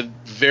 It's a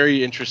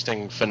very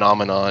interesting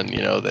phenomenon.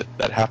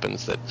 That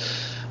happens. That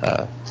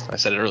I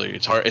said it earlier.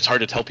 It's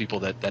hard to tell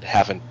people that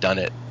haven't done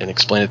it and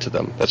explain it to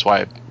them. That's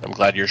why I'm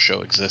glad your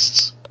show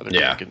exists. Other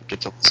people can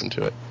get to listen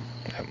to it.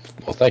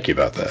 Well, thank you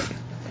about that.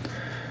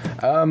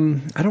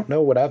 I don't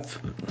know what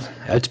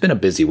it's been a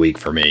busy week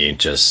for me,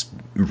 just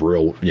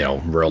real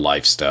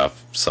life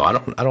stuff. So I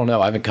don't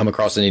know. I haven't come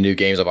across any new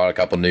games. I bought a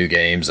couple new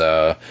games.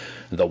 The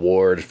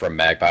Ward from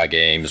Magpie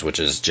Games, which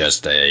is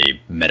just a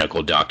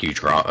medical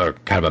docudrama, or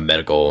kind of a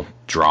medical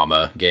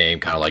drama game,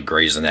 kind of like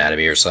Grey's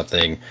Anatomy or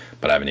something,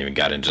 but I haven't even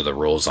got into the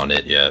rules on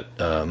it yet.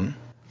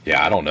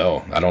 Yeah, I don't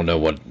know. I don't know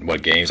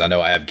what games. I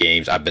know I have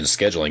games. I've been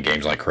scheduling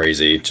games like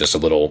crazy. Just a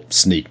little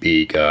sneak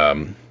peek.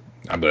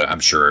 I'm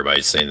sure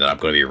everybody's saying that I'm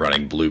going to be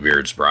running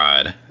Bluebeard's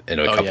Bride in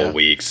a couple of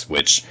weeks,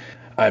 which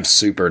I'm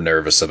super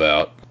nervous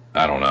about.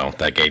 I don't know.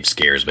 That game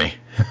scares me.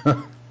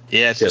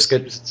 Yeah,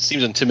 it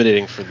seems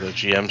intimidating for the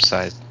GM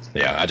side.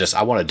 Yeah,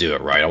 I want to do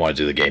it right. I want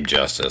to do the game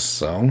justice.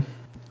 So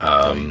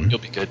you'll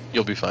be good.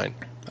 You'll be fine.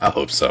 I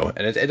hope so.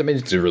 And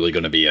it's really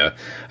going to be a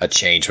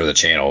change for the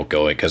channel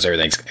going, because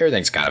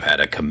everything's kind of had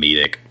a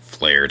comedic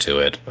flair to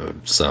it.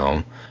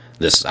 So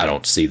I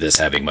don't see this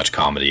having much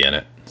comedy in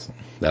it.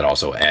 That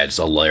also adds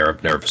a layer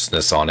of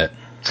nervousness on it.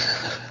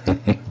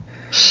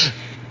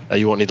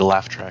 You won't need a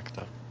laugh track,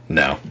 though.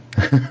 No.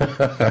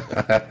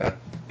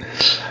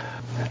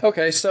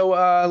 Okay, so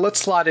let's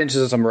slide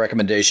into some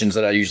recommendations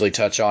that I usually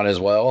touch on as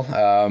well.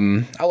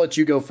 I'll let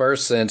you go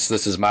first since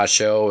this is my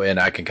show and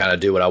I can kind of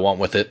do what I want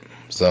with it.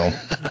 So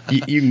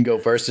you can go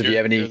first if you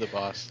have any. You're the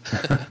boss.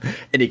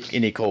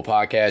 any cool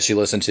podcasts you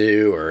listen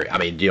to, or I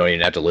mean, you don't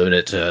even have to limit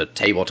it to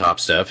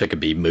tabletop stuff. It could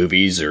be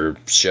movies or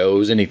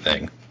shows,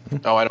 anything.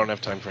 Oh, I don't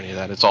have time for any of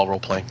that. It's all role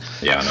playing.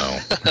 Yeah,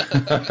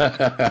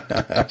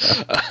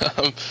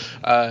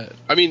 I know.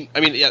 I mean,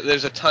 yeah.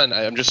 There's a ton.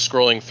 I'm just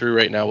scrolling through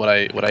right now what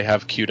I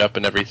have queued up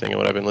and everything and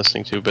what I've been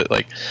listening to. But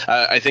like,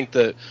 I think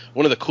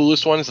one of the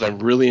coolest ones that I'm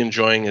really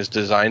enjoying is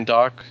Design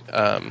Doc.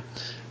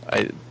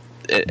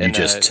 You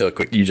just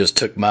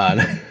took mine.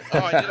 Oh,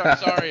 I did. I'm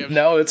sorry.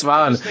 No, it's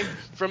fine.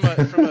 From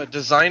a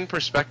design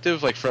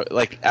perspective,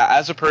 like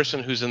as a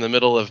person who's in the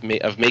middle of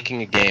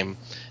making a game,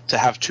 to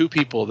have two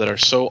people that are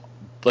so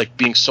like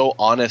being so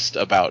honest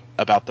about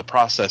the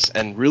process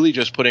and really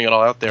just putting it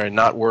all out there and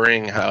not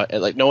worrying how,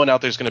 like, no one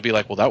out there is going to be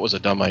like, well, that was a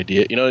dumb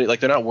idea, you know,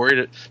 like they're not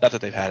worried. Not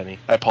that they've had any.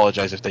 I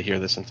apologize if they hear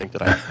this and think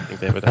that I think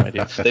they have a dumb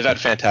idea. They've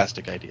had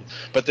fantastic ideas,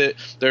 but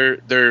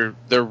they're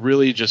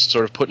really just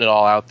sort of putting it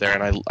all out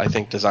there. And I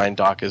think Design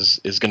Doc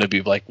is going to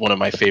be like one of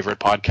my favorite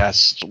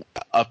podcasts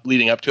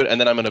leading up to it. And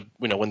then I'm going to,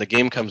 you know, when the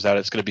game comes out,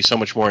 it's going to be so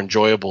much more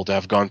enjoyable to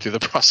have gone through the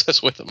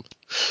process with them.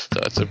 So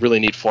it's a really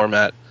neat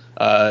format.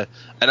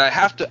 And I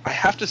have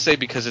to say,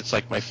 because it's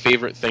like my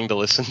favorite thing to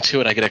listen to,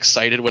 and I get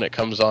excited when it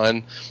comes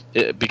on,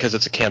 because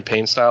it's a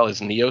campaign style,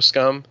 is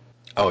Neoscum.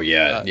 Oh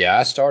yeah,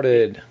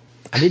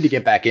 I need to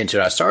get back into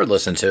it. I started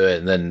listening to it,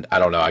 and then I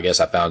don't know. I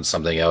guess I found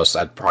something else.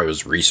 I probably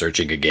was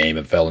researching a game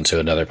and fell into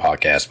another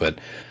podcast. But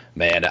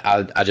man,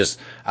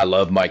 I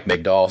love Mike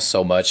Migdal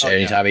so much.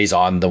 Anytime he's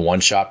on the One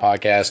Shot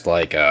podcast,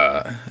 like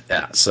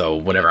yeah. So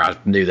whenever I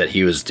knew that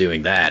he was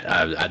doing that,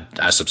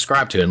 I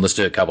subscribed to it and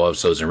listened to a couple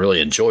episodes and really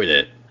enjoyed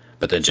it.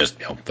 But then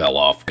just fell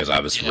off because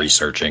I was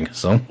researching.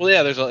 So well,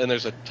 yeah, there's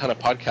a ton of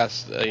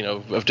podcasts,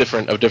 of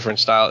different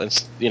style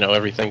and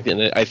everything.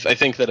 And I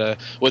think that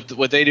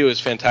what they do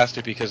is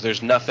fantastic, because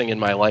there's nothing in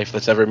my life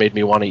that's ever made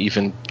me want to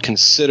even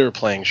consider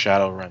playing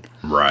Shadowrun.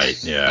 Right.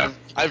 Yeah.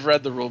 I've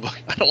read the rulebook.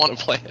 I don't want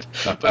to play it.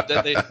 But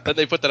then they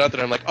put that out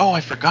there. And I'm like, oh,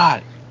 I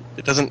forgot.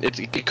 It doesn't.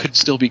 It could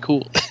still be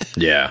cool.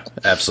 Yeah,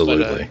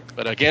 absolutely.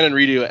 But Gannon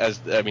Reedy,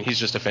 he's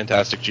just a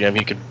fantastic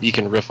GM. He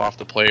can riff off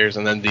the players,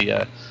 and then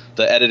the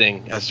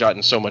editing has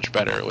gotten so much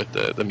better with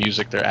the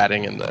music they're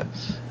adding, and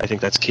I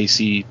think that's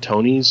Casey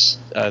Tony's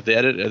are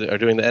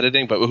doing the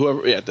editing. But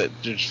whoever, they're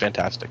just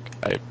fantastic.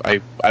 I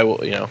will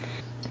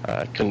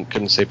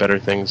couldn't say better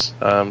things.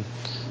 But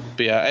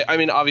yeah, I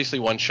mean, obviously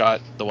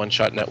the One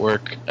Shot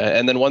Network,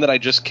 and then one that I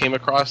just came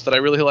across that I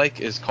really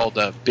like is called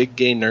Big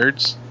Gay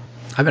Nerds.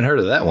 I haven't heard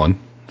of that one.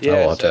 Yeah,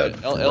 I'll have to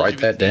write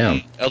that down.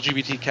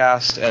 LGBT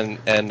cast, and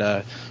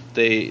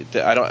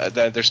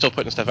they're still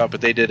putting stuff out,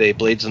 but they did a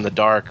Blades in the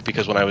Dark,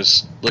 because when I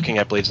was looking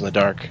at Blades in the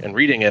Dark and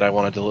reading it, I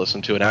wanted to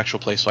listen to an actual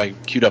play, so I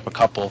queued up a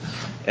couple,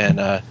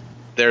 and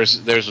theirs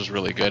was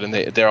really good, and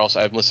they're also,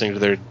 I'm listening to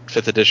their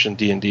 5th edition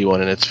D&D one,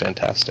 and it's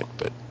fantastic.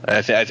 But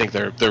I think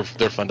they're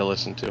fun to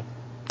listen to.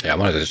 Yeah, I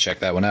wanted to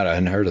check that one out. I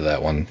hadn't heard of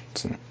that one.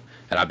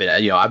 And I've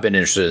been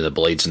interested in the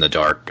Blades in the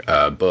Dark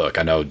book.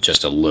 I know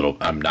just a little.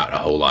 I'm not a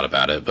whole lot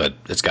about it, but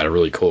it's got a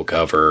really cool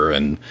cover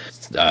and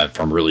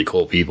from really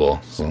cool people.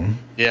 So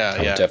yeah,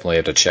 I definitely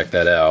have to check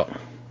that out.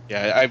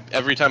 Yeah,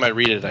 every time I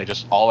read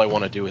it, all I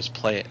want to do is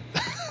play it.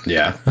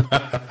 Yeah.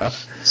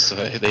 So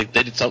they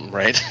did something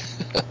right.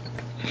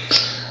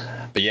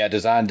 But yeah,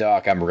 Design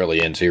Doc I'm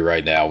really into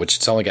right now, which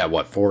it's only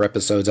got 4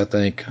 episodes, I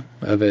think,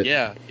 of it.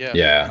 Yeah.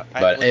 I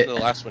haven't listened to the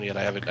last one yet.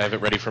 I have it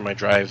ready for my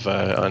drive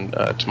on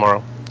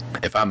tomorrow.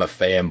 If I'm a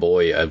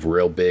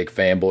real big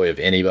fanboy of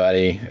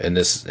anybody in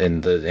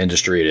the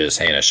industry, it is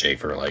Hannah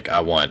Schaefer. Like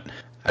I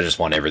just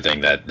want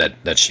everything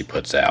that she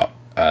puts out.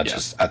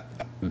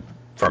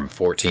 From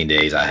 14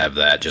 Days, I have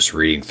that, just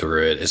reading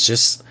through it. It's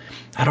just,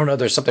 I don't know.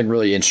 There's something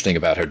really interesting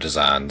about her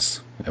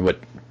designs.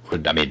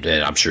 And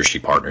I'm sure she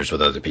partners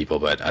with other people,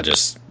 but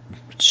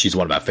she's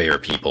one of my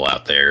favorite people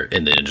out there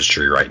in the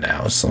industry right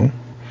now. So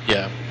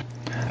yeah.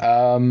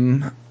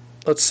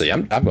 Let's see.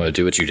 I'm going to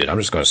do what you did. I'm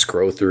just going to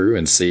scroll through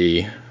and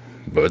see.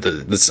 But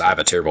I have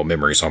a terrible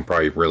memory, so I'm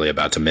probably really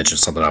about to mention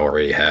something I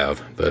already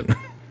have. But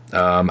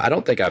I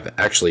don't think I've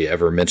actually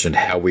ever mentioned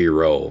How We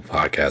Roll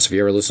podcast. Have you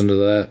ever listened to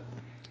that?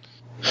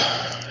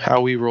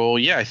 How We Roll?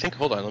 Yeah, I think.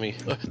 Hold on, let me.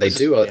 I'm going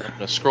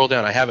to scroll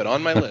down. I have it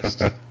on my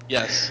list.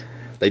 Yes.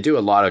 They do a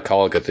lot of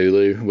Call of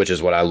Cthulhu, which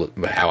is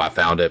how I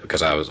found it,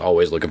 because I was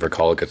always looking for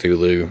Call of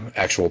Cthulhu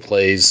actual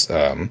plays.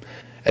 And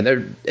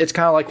it's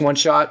kind of like One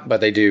Shot, but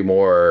they do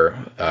more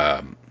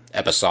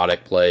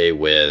episodic play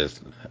with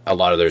a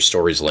lot of their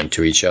stories linked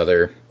to each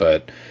other.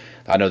 But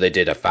I know they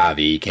did a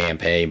 5e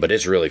campaign, but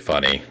it's really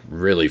funny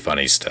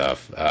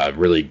stuff.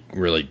 Really,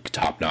 really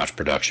top-notch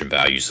production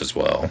values as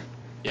well.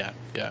 Yeah.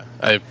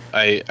 I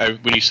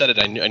when you said it,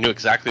 I knew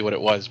exactly what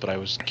it was, but I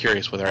was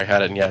curious whether I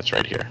had it, and yeah, it's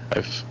right here.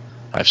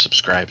 I've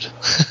subscribed.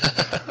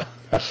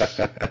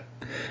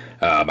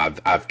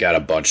 I've got a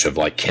bunch of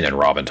like Ken and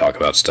Robin talk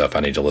about stuff I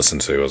need to listen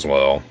to as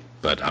well.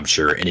 But I'm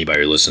sure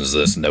anybody who listens to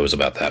this knows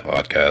about that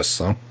podcast.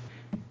 So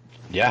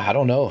Yeah, I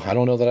don't know. I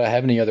don't know that I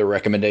have any other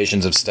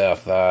recommendations of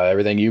stuff.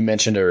 Everything you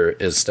mentioned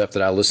is stuff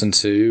that I listened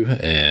to,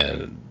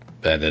 and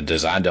the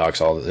Design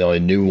Docs, all the only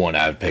new one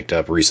I've picked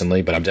up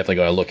recently. But I'm definitely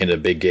going to look into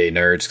Big Gay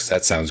Nerds because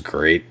that sounds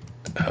great.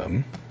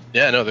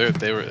 Yeah, no,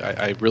 they were.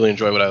 I really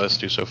enjoy what I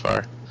listened to so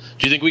far.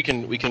 Do you think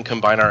we can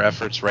combine our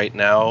efforts right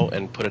now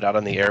and put it out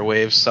on the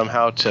airwaves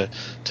somehow to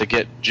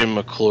get Jim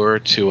McClure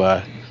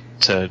to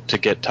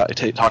get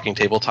Talking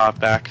Tabletop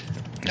back?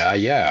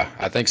 Yeah,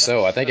 I think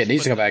so. I think it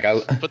needs to come back.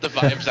 Put the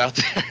vibes out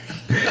there.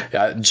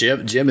 Yeah,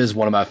 Jim is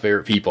one of my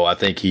favorite people. I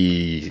think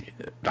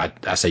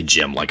I say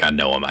Jim like I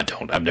know him.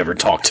 I've never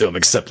talked to him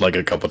except like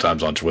a couple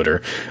times on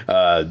Twitter.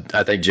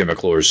 I think Jim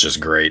McClure is just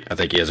great. I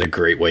think he has a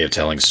great way of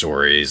telling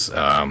stories.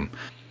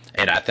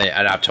 And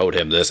I've told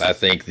him this. I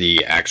think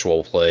the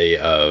actual play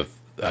of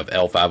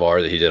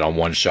L5R that he did on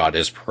One Shot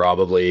is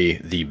probably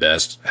the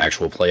best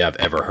actual play I've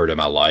ever heard in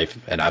my life,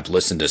 and I've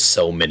listened to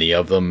so many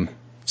of them.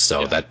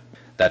 So Yeah.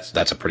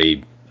 that's a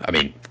pretty. I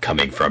mean,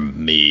 coming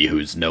from me,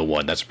 who's no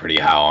one, that's a pretty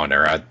high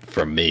honor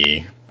from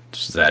me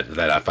that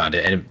I find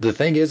it. And the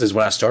thing is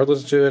when I started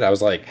listening to it, I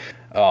was like,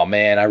 oh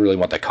man, I really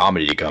want the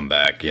comedy to come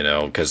back,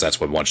 because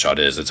that's what One Shot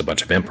is. It's a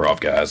bunch of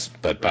improv guys.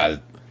 But by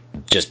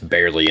just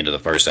barely into the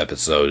first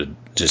episode,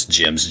 just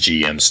Jim's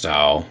GM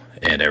style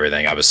and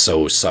everything, I was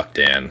so sucked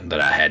in that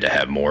I had to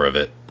have more of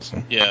it.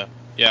 So. Yeah.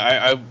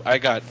 Yeah, I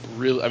got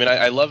really. I mean,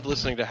 I loved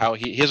listening to how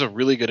he has a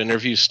really good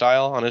interview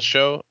style on his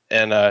show,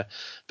 and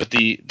but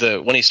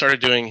the when he started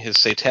doing his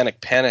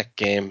Satanic Panic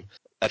game,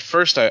 at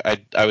first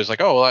I was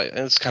like, oh, well,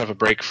 it's kind of a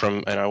break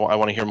from, and I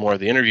want to hear more of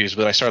the interviews.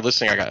 But I started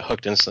listening, I got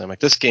hooked instantly. I'm like,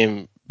 this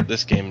game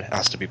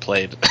has to be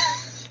played.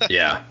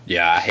 Yeah,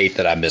 I hate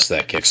that I missed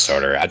that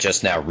Kickstarter. I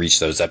just now reached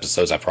those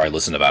episodes. I probably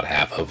listened to about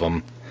half of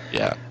them.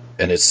 Yeah,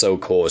 and it's so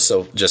cool. It's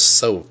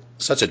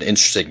such an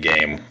interesting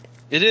game.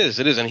 It is,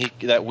 and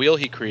that wheel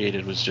he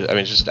created was just, I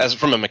mean, just as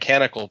from a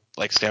mechanical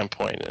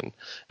standpoint, and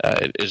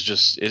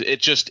it's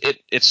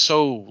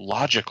so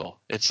logical.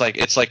 It's like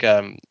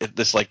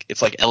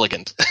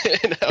elegant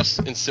in how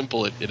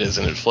simple it is,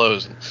 and it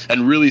flows,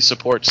 and really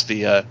supports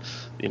the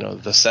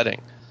the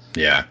setting.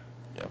 Yeah.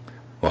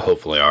 Well,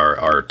 hopefully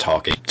our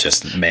talking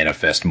just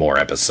manifest more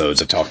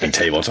episodes of Talking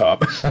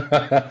Tabletop.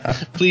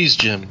 Please,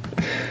 Jim.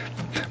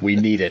 We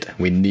need it.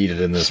 We need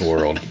it in this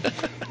world.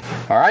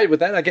 All right,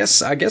 with that, I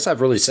guess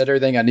I've really said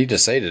everything I need to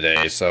say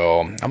today. So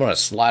I'm going to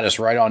slide us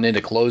right on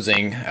into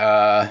closing.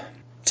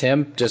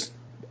 Tim, just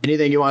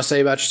anything you want to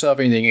say about yourself?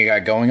 Anything you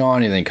got going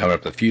on? Anything coming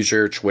up in the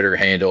future? Twitter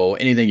handle?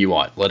 Anything you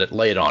want?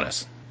 Lay it on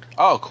us.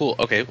 Oh, cool.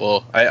 Okay,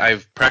 well,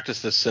 I've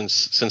practiced this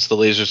since the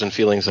Lasers and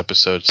Feelings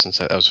episode, since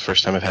that was the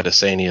first time I've had to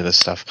say any of this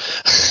stuff.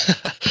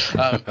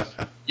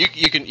 You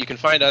can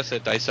find us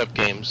at Dice Up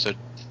Games, so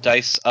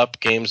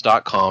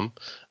diceupgames.com,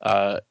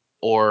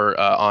 or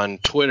on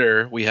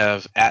Twitter we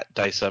have at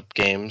Dice Up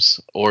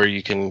Games, or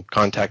you can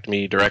contact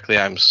me directly.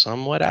 I'm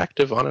somewhat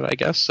active on it, I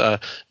guess.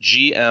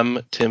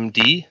 GM Tim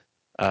D.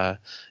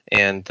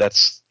 And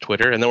that's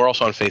Twitter, and then we're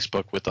also on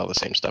Facebook with all the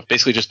same stuff.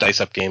 Basically, just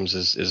Dice Up Games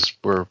is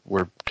we're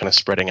kind of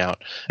spreading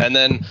out. And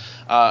then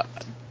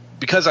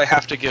because I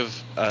have to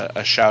give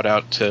a shout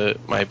out to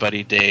my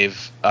buddy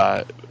Dave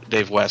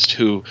West,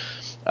 who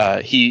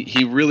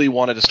he really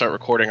wanted to start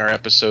recording our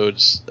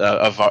episodes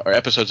of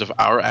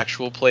our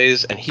actual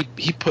plays, and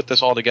he put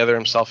this all together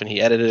himself, and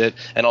he edited it.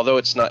 And although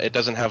it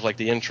doesn't have like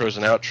the intros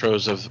and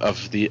outros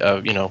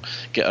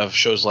of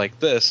shows like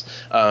this,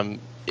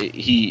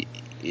 he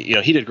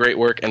did great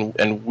work,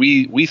 and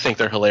we think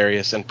they're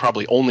hilarious, and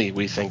probably only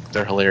we think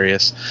they're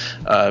hilarious.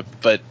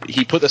 But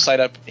he put the site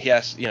up. He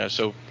asked,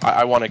 so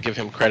I want to give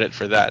him credit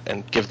for that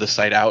and give the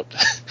site out.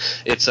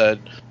 It's a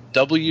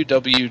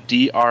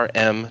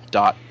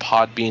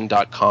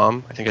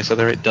www.drm.podbean.com. I think I said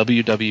that right.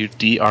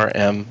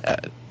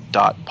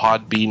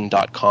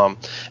 www.drm.podbean.com,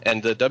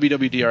 and the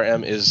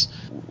WWDRM is,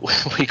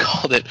 we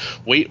called it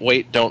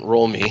Wait, Don't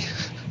Roll Me.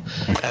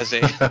 As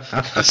a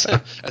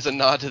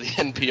nod to the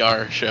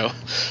NPR show,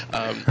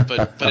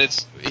 but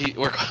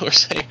we're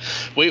saying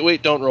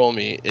wait, don't roll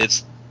me.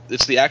 It's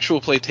the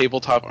actual play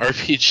tabletop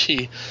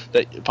RPG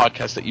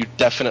podcast that you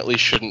definitely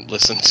shouldn't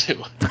listen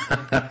to.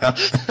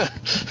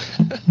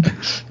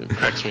 It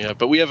cracks me up.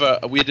 But we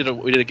did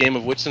a game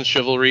of Wits and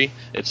Chivalry.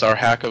 It's our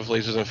hack of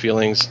Lasers and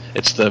Feelings.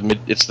 It's the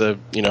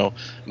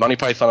Monty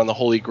Python and the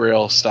Holy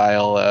Grail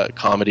style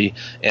comedy,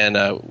 and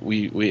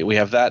we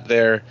have that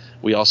there.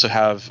 We also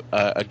have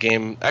a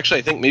game. Actually,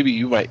 I think maybe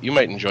you might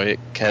enjoy it,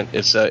 Kent.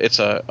 It's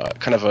a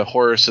kind of a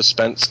horror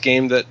suspense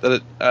game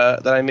that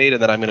I made,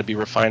 and that I'm going to be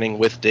refining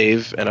with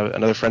Dave and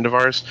another friend of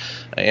ours,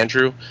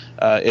 Andrew.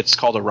 It's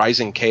called A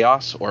Rising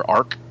Chaos, or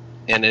ARC,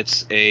 and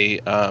it's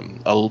a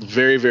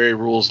very, very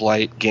rules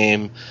light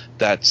game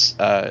that's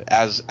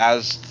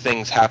as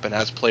things happen,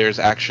 as players'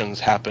 actions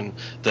happen,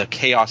 the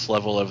chaos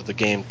level of the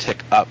game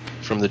tick up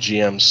from the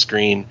GM's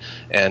screen,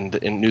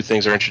 and new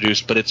things are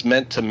introduced. But it's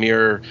meant to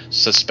mirror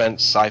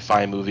suspense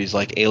sci-fi movies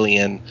like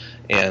Alien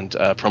and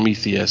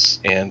Prometheus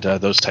and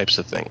those types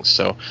of things.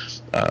 So,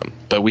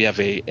 but we have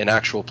an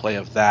actual play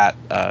of that.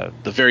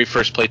 The very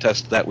first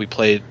playtest that we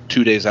played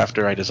 2 days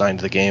after I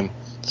designed the game.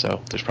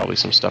 So there's probably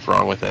some stuff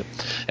wrong with it.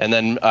 And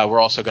then we're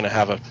also going to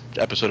have an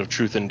episode of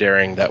Truth and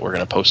Daring that we're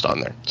going to post on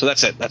there. So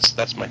that's it.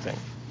 That's my thing.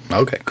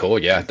 Okay, cool.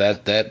 Yeah,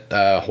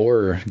 that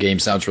horror game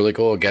sounds really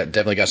cool.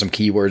 Definitely got some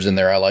keywords in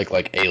there I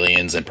like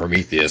aliens and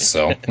Prometheus.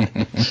 So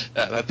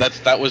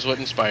that was what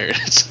inspired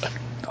it. So.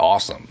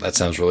 Awesome. That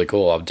sounds really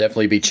cool. I'll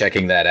definitely be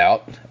checking that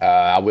out.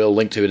 I will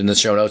link to it in the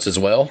show notes as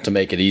well to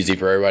make it easy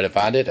for everybody to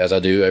find it, as I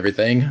do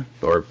everything.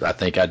 Or I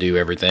think I do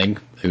everything.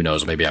 Who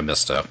knows? Maybe I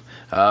missed stuff.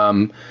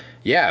 We're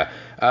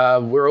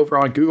over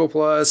on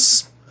Google+.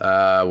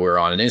 We're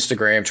on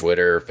Instagram,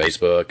 Twitter,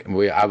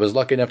 Facebook. I was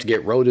lucky enough to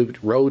get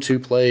Row to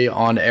Play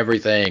on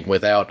everything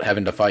without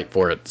having to fight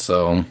for it.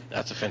 So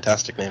that's a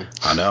fantastic name.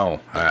 I know.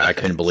 I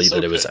couldn't believe so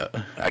that it was.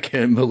 I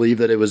couldn't believe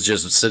that it was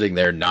just sitting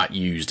there, not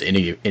used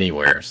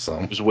anywhere. So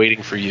it was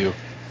waiting for you.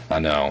 I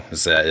know,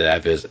 as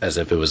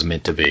if it was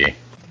meant to be.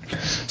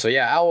 So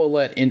yeah, I will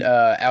let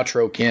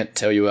Outro Kent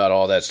tell you about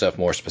all that stuff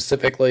more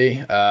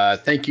specifically.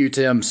 Thank you,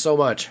 Tim, so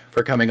much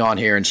for coming on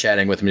here and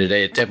chatting with me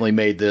today. It definitely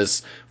made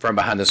this From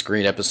Behind the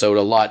Screen episode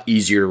a lot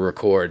easier to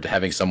record,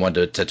 having someone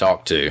to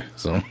talk to.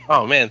 So.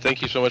 Oh man,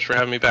 thank you so much for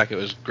having me back. It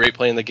was great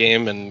playing the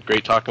game and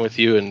great talking with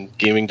you. And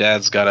gaming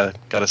dads gotta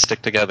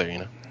stick together, you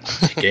know.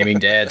 Gaming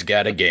dads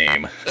got a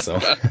game. So.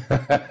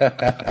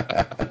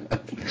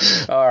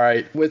 All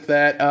right, with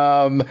that.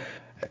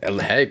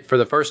 Hey, for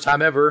the first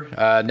time ever,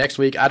 next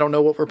week, I don't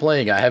know what we're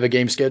playing. I have a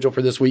game scheduled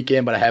for this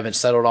weekend, but I haven't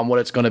settled on what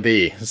it's going to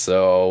be.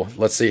 So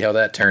let's see how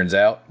that turns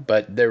out.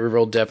 But there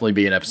will definitely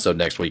be an episode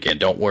next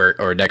weekend. Don't worry,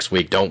 or next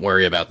week. Don't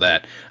worry about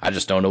that. I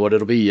just don't know what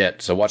it'll be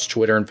yet. So watch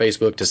Twitter and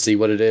Facebook to see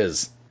what it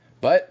is.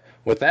 But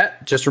with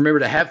that, just remember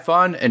to have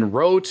fun and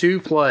row to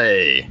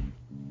play.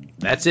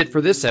 That's it for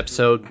this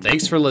episode.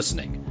 Thanks for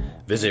listening.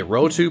 Visit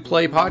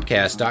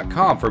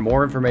roll2playpodcast.com for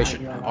more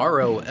information.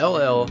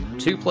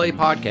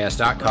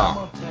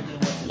 ROLL2playpodcast.com.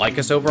 Like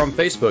us over on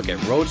Facebook at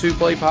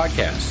Roll2Play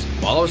Podcast.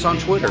 Follow us on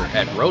Twitter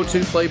at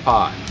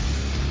Roll2PlayPod.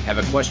 Have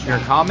a question or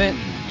comment?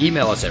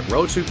 Email us at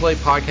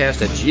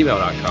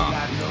roll2playpodcast@gmail.com.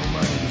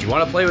 If you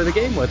want to play with a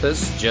game with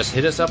us, just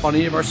hit us up on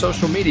any of our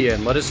social media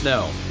and let us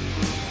know.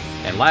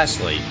 And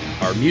lastly,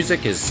 our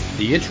music is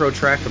the intro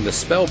track from the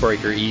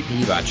Spellbreaker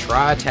EP by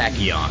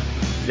Tritachyon.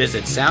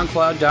 Visit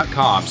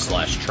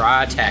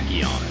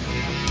soundcloud.com/Tritachyon.